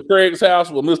trouble at Craig's house,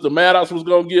 well, Mr. Maddox was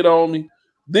gonna get on me.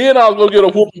 Then I was gonna get a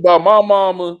whooping by my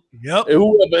mama and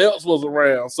whoever else was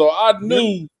around. So I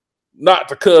knew not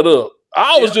to cut up.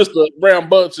 I was just a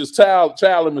rambunctious child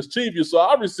and mischievous, so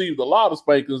I received a lot of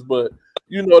spankings, but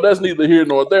you know, that's neither here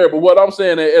nor there. But what I'm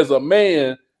saying is, as a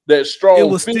man, that strong, it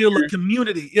was still a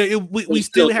community. Yeah, we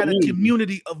still had a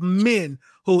community of men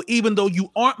who, even though you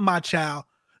aren't my child,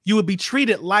 you would be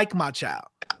treated like my child.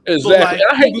 Exactly. So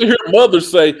I hate to hear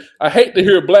mothers say, I hate to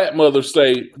hear black mothers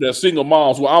say that single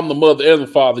moms, well, I'm the mother and the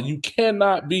father. You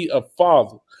cannot be a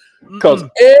father, because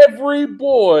every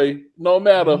boy, no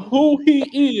matter who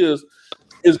he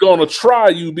is going to try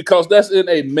you, because that's in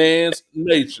a man's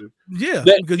nature. Yeah,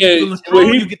 because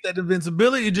you get that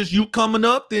invincibility. It's just you coming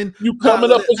up, then you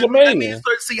coming up as a man. You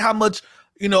start to see how much,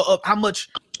 you know, how much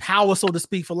power, so to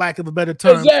speak, for lack of a better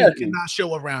term, cannot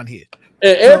show around here.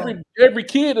 And every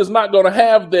kid is not going to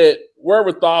have that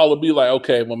wherewithal to be like,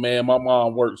 okay, well, man, my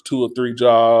mom works 2 or 3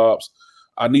 jobs.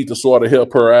 I need to sort of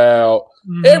help her out.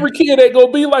 Every kid ain't going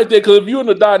to be like that, because if you're in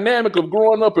the dynamic of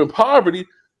growing up in poverty,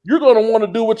 you're going to want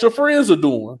to do what your friends are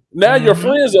doing. Now your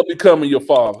friends are becoming your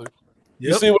father.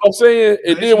 You see what I'm saying?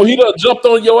 And then when he done jumped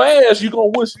on your ass, you're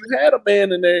going to wish you had a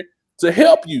man in there to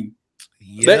help you.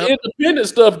 That independent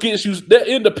stuff gets you. That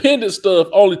independent stuff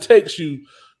only takes you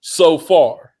so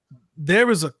far.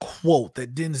 There is a quote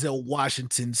that Denzel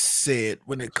Washington said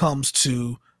when it comes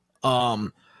to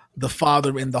the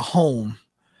father in the home.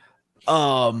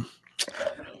 And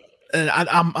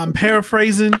I'm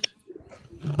paraphrasing,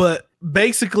 but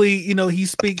basically, he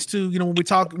speaks to, when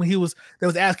they was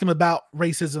asking him about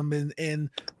racism and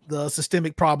the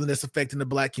systemic problem that's affecting the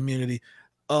Black community.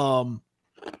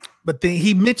 But then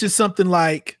he mentioned something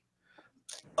like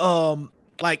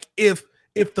if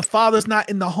the father's not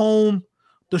in the home,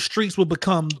 the streets will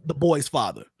become the boy's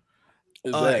father.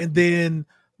 Exactly. And then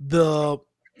the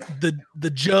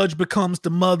judge becomes the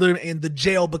mother and the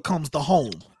jail becomes the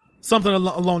home. Something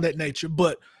along that nature.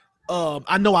 But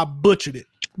I know I butchered it.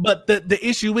 But the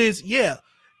issue is,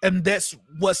 and that's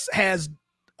what has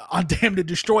damn near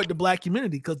destroyed the Black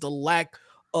community, because the lack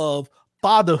of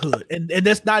fatherhood. And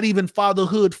that's not even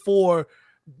fatherhood for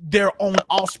their own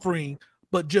offspring,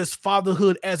 but just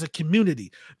fatherhood as a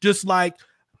community. Just like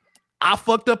I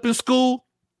fucked up in school,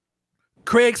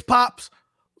 Craig's pops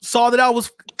saw that I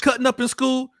was cutting up in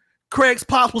school. Craig's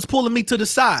pops was pulling me to the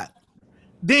side.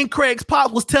 Then Craig's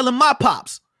pops was telling my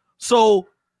pops. So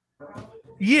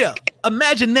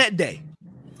imagine that day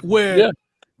where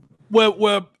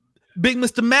Big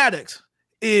Mr. Maddox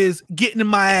is getting in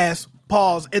my ass,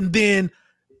 pause, and then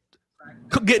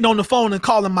getting on the phone and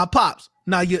calling my pops.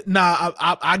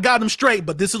 I got them straight,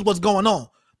 but this is what's going on.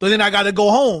 But then I got to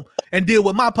go home and deal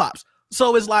with my pops.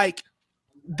 So it's like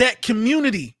that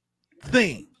community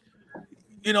thing,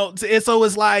 and so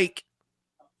it's like,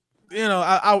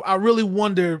 I really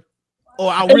wonder,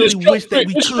 or I really wish that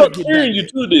we could get back. You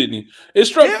too, didn't he? It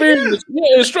struck fear.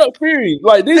 It struck fear.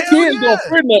 Like these kids don't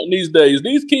fear nothing these days.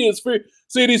 These kids fear.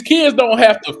 See, these kids don't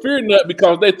have to fear nothing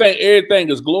because they think everything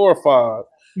is glorified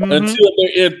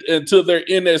until they're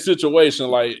in that situation.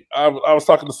 Like I was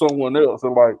talking to someone else,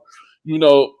 and like,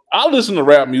 I listen to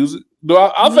rap music. Do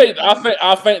I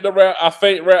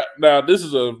faint rap. Now this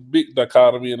is a big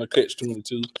dichotomy and a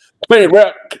catch-22. I think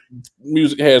rap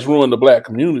music has ruined the Black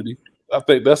community. I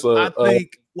think that's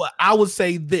I would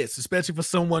say this, especially for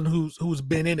someone who's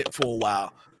been in it for a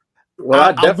while. Well,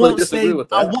 I definitely disagree with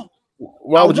that.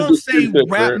 I won't say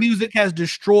rap music has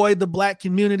destroyed the Black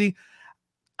community.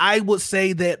 I would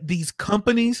say that these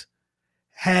companies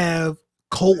have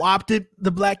co-opted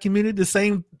the Black community, the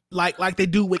same like they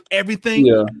do with everything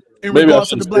in regards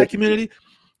to the Black community.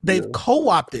 They've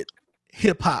co-opted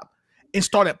hip hop and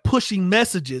started pushing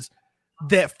messages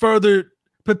that further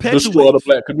perpetuate destroy the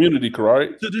Black community,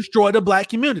 correct? To destroy the Black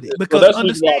community, because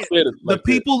understand the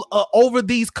people over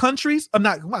these countries. I'm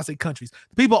not when I say countries,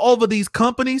 the people over these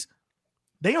companies,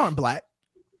 they aren't Black.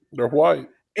 They're white,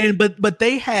 but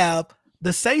they have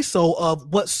the say so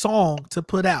of what song to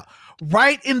put out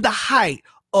right in the height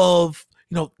of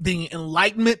the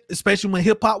Enlightenment, especially when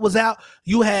hip hop was out.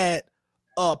 You had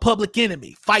Public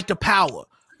Enemy, Fight the Power,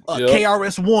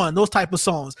 KRS-One, those type of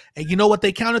songs. And you know what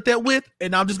they countered that with?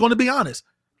 And I'm just going to be honest.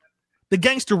 The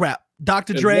gangster rap,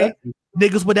 Dr. Dre,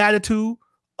 Niggas with Attitude,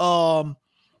 that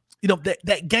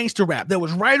gangster rap that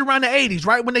was right around the 80s,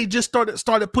 right when they just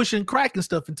started pushing crack and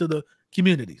stuff into the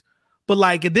communities. But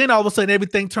and then all of a sudden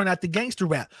everything turned out to gangster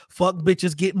rap. Fuck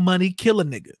bitches, get money, kill a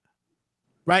nigga.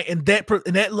 Right? And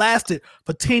that lasted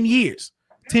for 10 years,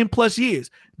 10 plus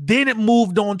years. Then it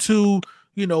moved on to,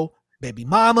 baby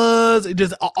mamas, and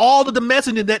just all of the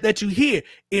messaging that you hear.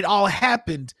 It all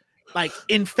happened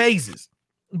in phases.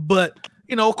 But,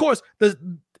 of course,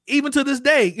 even to this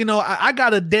day, I got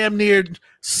to damn near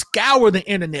scour the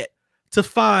internet to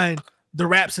find the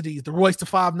Rhapsodies, the Royce the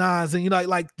 5'9s,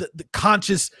 and, the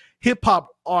conscious hip hop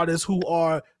artists who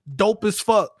are dope as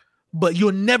fuck. But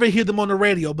you'll never hear them on the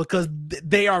radio because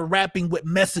they are rapping with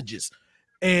messages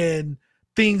and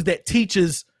things that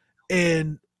teaches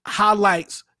and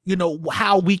highlights,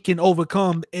 how we can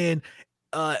overcome and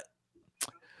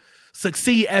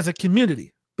succeed as a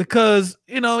community. Because,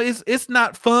 it's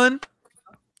not fun.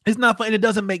 It's not fun. And it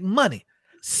doesn't make money.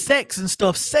 Sex and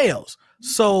stuff sells.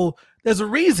 So there's a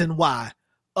reason why.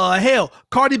 Hell,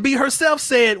 Cardi B herself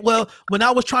said, well, when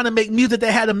I was trying to make music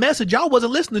that had a message, y'all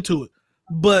wasn't listening to it.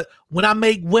 But when I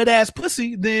make wet ass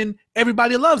pussy, then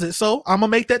everybody loves it. So I'm gonna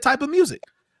make that type of music.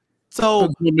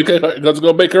 So that's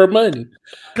gonna make her money.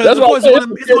 Because of course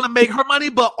it's gonna make her money,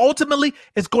 but ultimately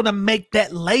it's gonna make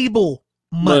that label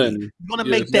money. It's gonna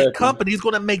make that company. It's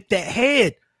gonna make that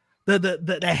head,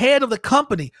 the head of the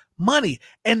company money.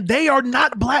 And they are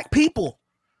not Black people.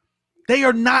 They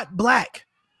are not Black.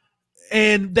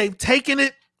 and they've taken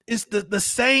it. It's the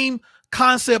same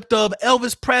concept of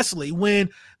Elvis Presley when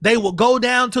they will go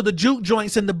down to the juke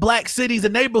joints in the black cities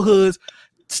and neighborhoods,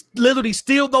 literally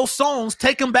steal those songs,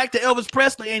 take them back to Elvis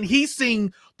Presley, and he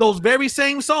sing those very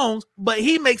same songs, but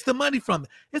he makes the money from it.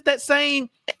 It's that same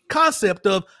concept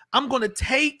of, I'm going to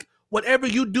take whatever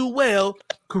you do well,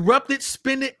 corrupt it,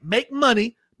 spend it, make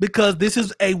money, because this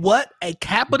is a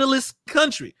capitalist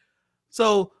country.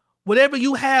 So whatever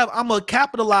you have, I'm going to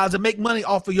capitalize and make money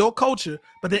off of your culture,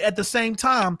 but then at the same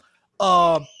time,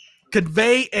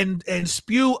 convey and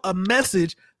spew a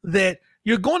message that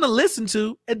you're going to listen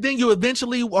to, and then you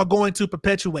eventually are going to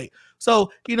perpetuate.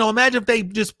 So, imagine if they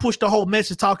just pushed the whole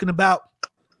message talking about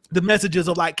the messages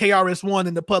of like KRS-One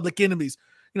and the Public Enemies,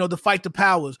 the Fight the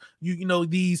Powers,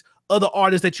 these other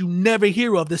artists that you never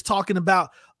hear of that's talking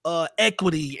about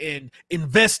equity and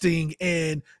investing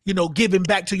and, giving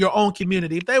back to your own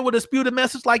community. If they would have spewed a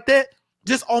message like that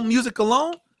just on music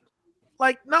alone,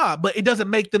 like, nah, but it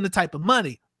doesn't make them the type of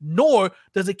money, nor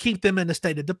does it keep them in a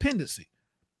state of dependency.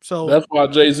 So that's why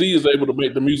Jay-Z is able to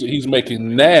make the music he's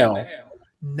making now.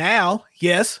 Now,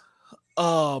 yes.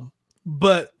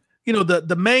 But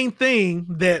the main thing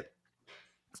that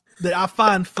I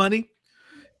find funny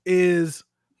is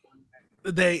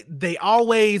they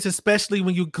always, especially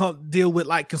when you deal with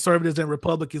like conservatives and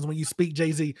Republicans, when you speak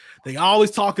Jay-Z, they always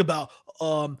talk about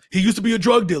he used to be a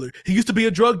drug dealer. He used to be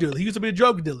a drug dealer. He used to be a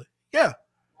drug dealer. Yeah.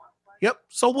 Yep.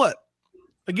 So what?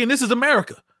 Again, this is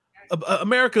America.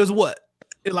 America is what?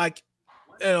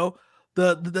 The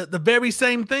very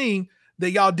same thing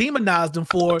that y'all demonized them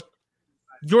for,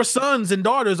 your sons and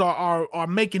daughters are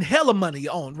making hella money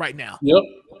on right now. Yep.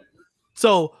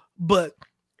 So, but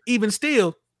even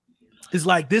still, it's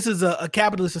like, this is a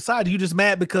capitalist society. You just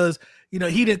mad because he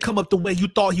didn't come up the way you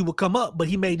thought he would come up, but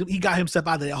he got himself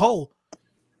out of that hole.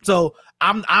 So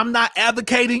I'm not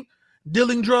advocating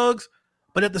dealing drugs,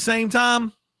 but at the same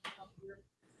time,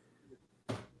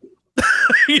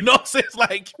 what I'm saying? It's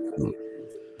like,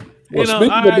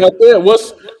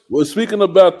 speaking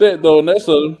about that though, and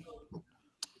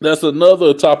that's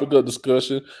another topic of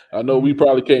discussion. I know we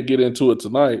probably can't get into it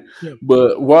tonight,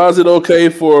 but why is it okay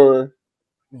for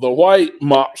the white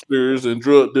mobsters and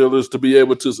drug dealers to be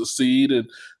able to succeed and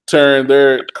turn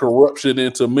their corruption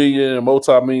into million and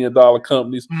multi-million dollar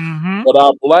companies, but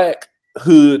our black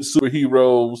hood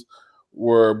superheroes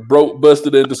were broke,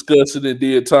 busted, and disgusted and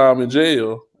did time in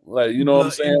jail? Like, what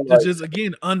I'm saying? Like, just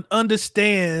again,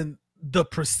 understand the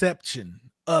perception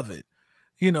of it.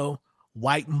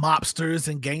 White mobsters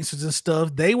and gangsters and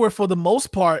stuff, they were, for the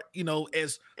most part,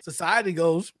 as society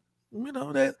goes,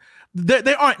 that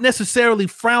they aren't necessarily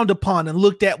frowned upon and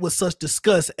looked at with such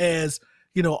disgust as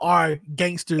our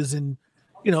gangsters and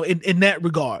in that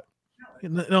regard. You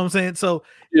know what I'm saying? So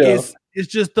it's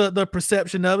just the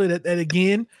perception of it that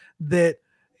again, that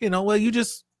you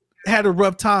just had a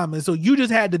rough time, and so you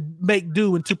just had to make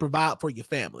do and to provide for your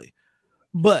family.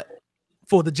 But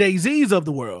for the Jay-Z's of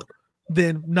the world,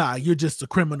 then nah, you're just a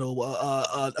criminal,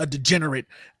 a degenerate,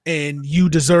 and you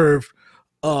deserve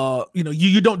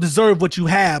you don't deserve what you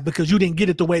have because you didn't get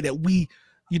it the way that we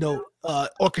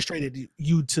orchestrated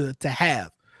you to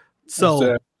have.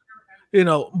 So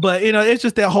but it's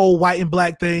just that whole white and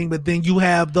black thing. But then you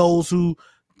have those who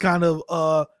kind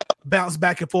of bounce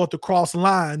back and forth across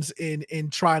lines in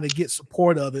trying to get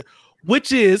support of it,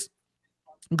 which is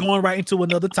going right into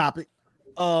another topic.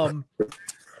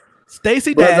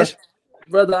 Stacey Dash.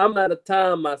 Brother, I'm out of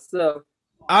time myself.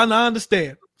 I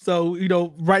understand. So,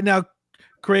 right now,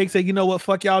 Craig said, you know what?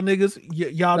 Fuck y'all niggas.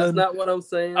 Y'all That's not what I'm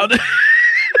saying.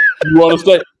 You want to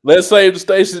stay? Let's save the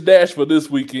Stacey Dash for this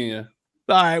weekend.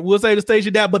 All right, we'll save the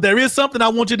Stacey Dash. But there is something I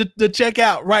want you to check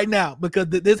out right now, because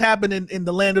this happened in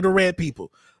the land of the red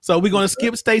people. So we're going to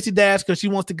skip Stacey Dash because she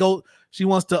wants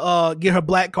to get her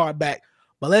black card back.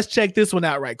 But let's check this one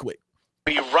out right quick.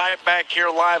 Be right back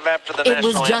here live after the It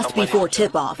was just before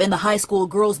tip-off in the high school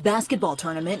girls basketball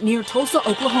tournament near Tulsa,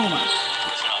 Oklahoma.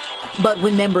 But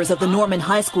when members of the Norman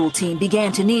High School team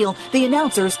began to kneel, the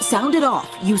announcers sounded off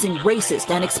using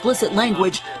racist and explicit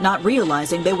language, not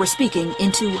realizing they were speaking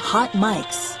into hot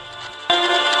mics. They're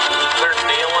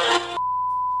kneeling.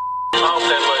 All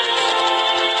that way.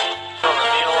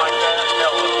 Kneel like that.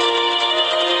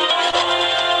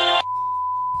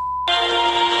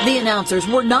 The announcers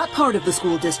were not part of the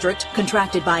school district,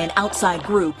 contracted by an outside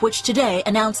group, which today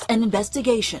announced an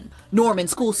investigation. Norman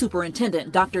School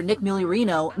Superintendent Dr. Nick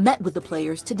Migliorino met with the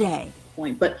players today.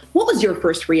 But what was your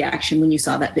first reaction when you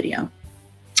saw that video?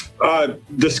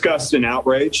 Disgust and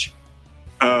outrage.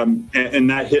 And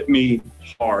that hit me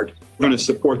hard. We're going to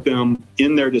support them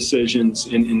in their decisions,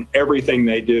 in everything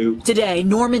they do. Today,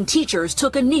 Norman teachers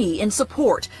took a knee in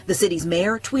support. The city's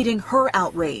mayor tweeting her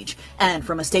outrage. And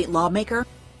from a state lawmaker.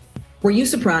 Were you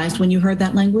surprised when you heard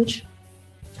that language?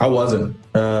 I wasn't.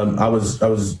 I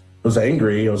was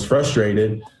angry. I was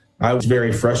frustrated. I was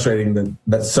very frustrating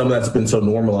that some of that's been so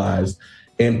normalized,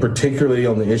 and particularly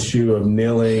on the issue of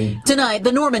kneeling. Tonight,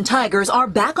 the Norman Tigers are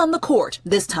back on the court,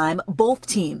 this time both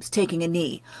teams taking a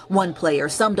knee. One player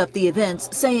summed up the events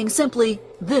saying simply,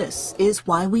 "This is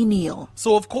why we kneel."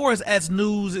 So, of course, as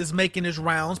news is making its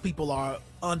rounds, people are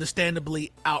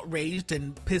understandably outraged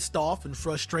and pissed off and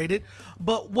frustrated.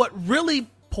 But what really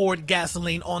poured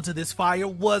gasoline onto this fire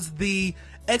was the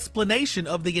explanation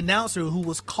of the announcer who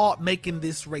was caught making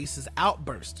this racist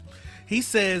outburst. He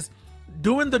says,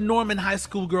 "During the Norman High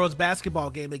School girls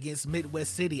basketball game against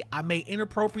Midwest City, I made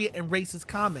inappropriate and racist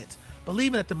comments,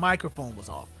 believing that the microphone was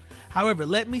off. However,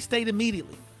 let me state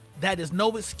immediately, that is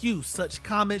no excuse such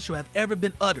comments should have ever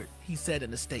been uttered," he said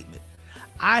in a statement.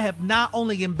 "I have not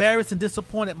only embarrassed and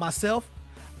disappointed myself,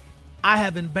 I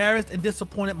have embarrassed and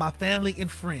disappointed my family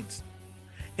and friends."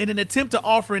 In an attempt to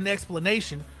offer an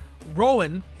explanation,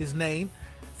 Rowan, his name,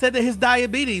 said that his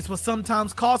diabetes will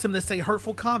sometimes cause him to say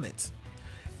hurtful comments.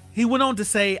 He went on to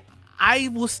say, "I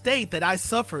will state that I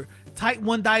suffer type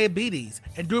 1 diabetes,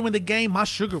 and during the game my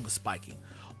sugar was spiking.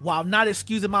 While not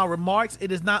excusing my remarks,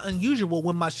 it is not unusual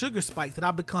when my sugar spikes that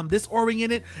I become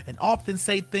disoriented and often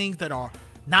say things that are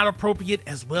not appropriate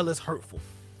as well as hurtful.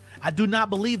 I do not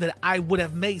believe that I would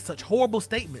have made such horrible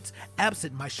statements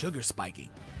absent my sugar spiking."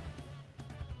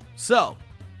 So,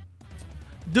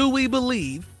 do we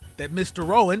believe that Mr.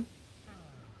 Rowan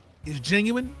is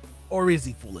genuine, or is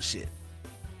he full of shit?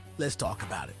 Let's talk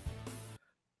about it.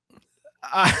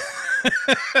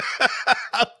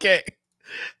 Okay.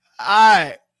 All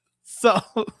right. So,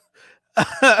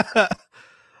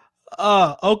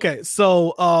 okay.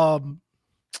 So,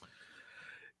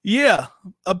 yeah,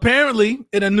 apparently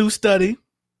in a new study,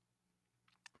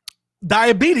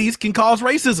 diabetes can cause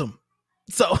racism.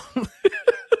 So,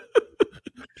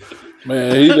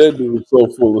 man, that dude is so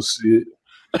full of shit.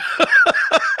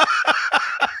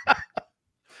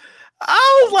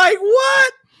 I was like,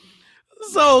 what?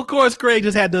 So of course Craig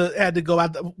just had to go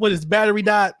out. What, his battery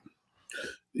died?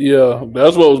 Yeah,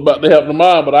 that's what was about to happen to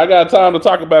mine. But I got time to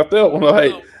talk about that one.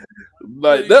 Like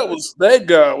that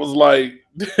guy was like,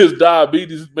 his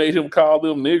diabetes made him call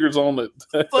them niggers on it.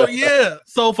 So yeah.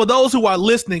 So for those who are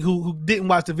listening who didn't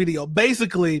watch the video,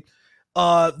 basically,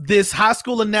 this high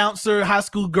school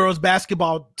girls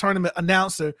basketball tournament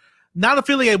announcer, not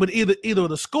affiliated with either of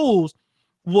the schools,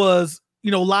 was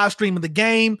live streaming the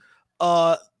game.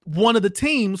 One of the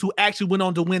teams who actually went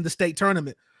on to win the state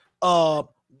tournament,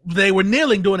 they were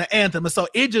kneeling during the anthem, and so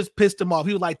it just pissed him off.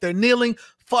 He was like, "They're kneeling,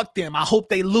 fuck them. I hope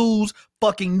they lose,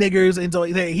 fucking niggers." And so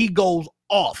he goes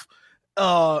off,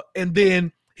 and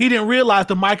then he didn't realize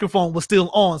the microphone was still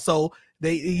on, so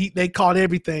they caught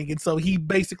everything, and so he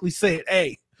basically said,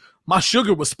 "Hey, my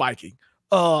sugar was spiking.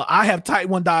 I have type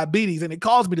 1 diabetes, and it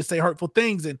caused me to say hurtful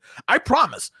things, and I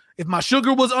promise, if my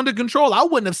sugar was under control, I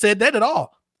wouldn't have said that at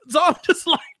all." So I'm just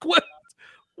like,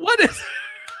 what is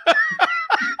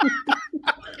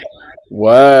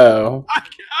wow.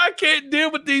 I can't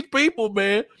deal with these people,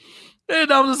 man.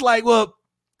 And I'm just like, well,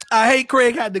 I hate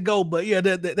Craig had to go, but yeah,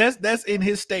 that's in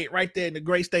his state right there in the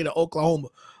great state of Oklahoma.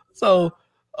 So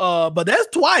but that's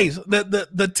twice.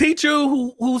 The teacher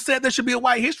who said there should be a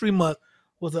White History Month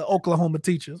was an Oklahoma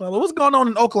teacher. So what's going on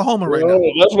in Oklahoma right now?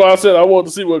 That's why I said I wanted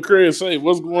to see what Craig say.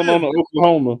 What's going on in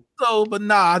Oklahoma? So, but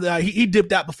nah, he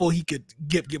dipped out before he could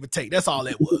give a take. That's all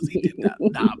that was. He dipped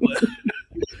out.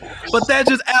 But that's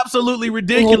just absolutely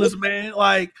ridiculous, man.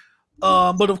 Like,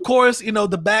 but of course, the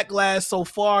backlash so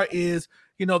far is,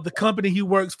 the company he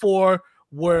works for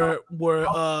were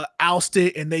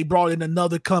ousted, and they brought in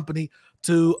another company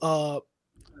to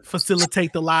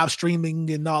facilitate the live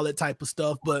streaming and all that type of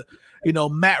stuff. But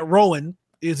Matt Rowan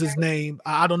is his name.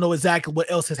 I don't know exactly what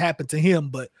else has happened to him,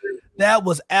 but that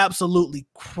was absolutely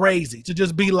crazy to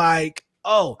just be like,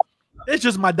 "Oh, it's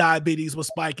just my diabetes was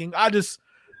spiking. I just,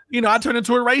 I turned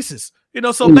into a racist."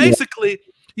 So basically,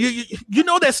 you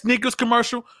know that Snickers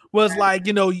commercial was like,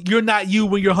 "You're not you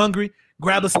when you're hungry.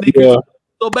 Grab a Snickers." Yeah.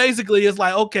 So basically, it's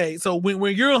like, okay, so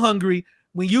when you're hungry,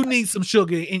 when you need some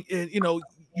sugar, and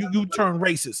you turn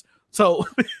racist. So,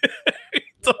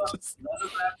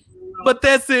 but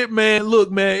that's it, man.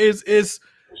 Look, man, it's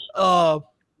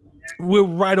we're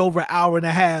right over an hour and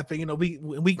a half, and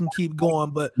we can keep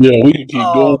going, but yeah, we can keep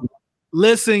going.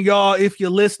 Listen, y'all, if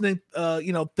you're listening,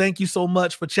 thank you so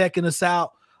much for checking us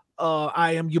out.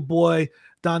 I am your boy,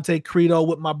 Dante Credo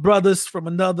with my brothers from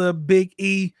another Big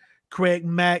E. Craig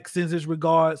Mack sends his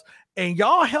regards, and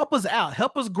y'all help us out,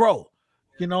 help us grow.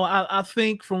 You know, I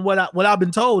think from what I've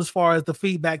been told as far as the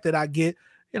feedback that I get,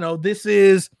 you know, this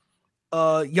is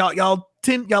y'all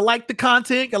like the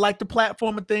content, y'all like the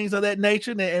platform and things of that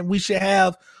nature, and we should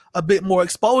have a bit more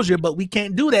exposure, but we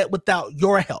can't do that without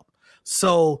your help.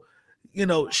 So, you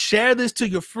know, share this to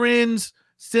your friends,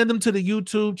 send them to the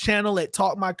YouTube channel at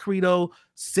Talk My Credo,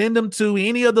 send them to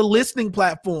any of the listening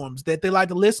platforms that they like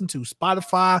to listen to,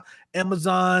 Spotify,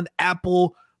 Amazon,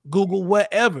 Apple, Google,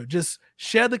 whatever. Just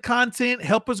share the content,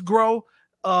 help us grow.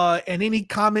 And any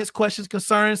comments, questions,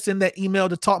 concerns, send that email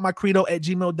to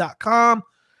talkmycredo@gmail.com.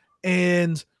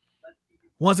 And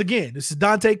once again, this is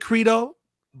Dante Credo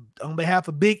on behalf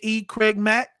of Big E, Craig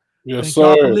Mack. Yes, Thank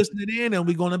y'all sir. for listening in, and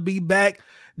we're going to be back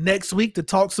next week to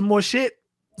talk some more shit.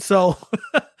 So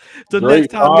till Great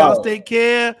next time, job. y'all stay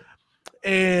care.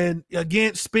 And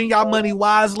again, spend y'all money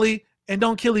wisely and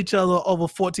don't kill each other over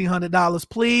 $1,400.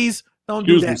 Please don't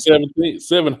do that. $700.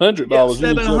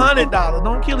 $700.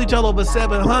 Don't kill each other over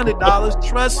 $700.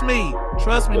 Trust me.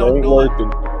 Trust me. Don't Ain't do working.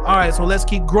 it. All right. So let's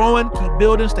keep growing, keep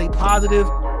building, stay positive.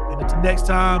 And until next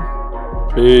time.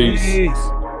 Peace.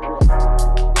 Peace.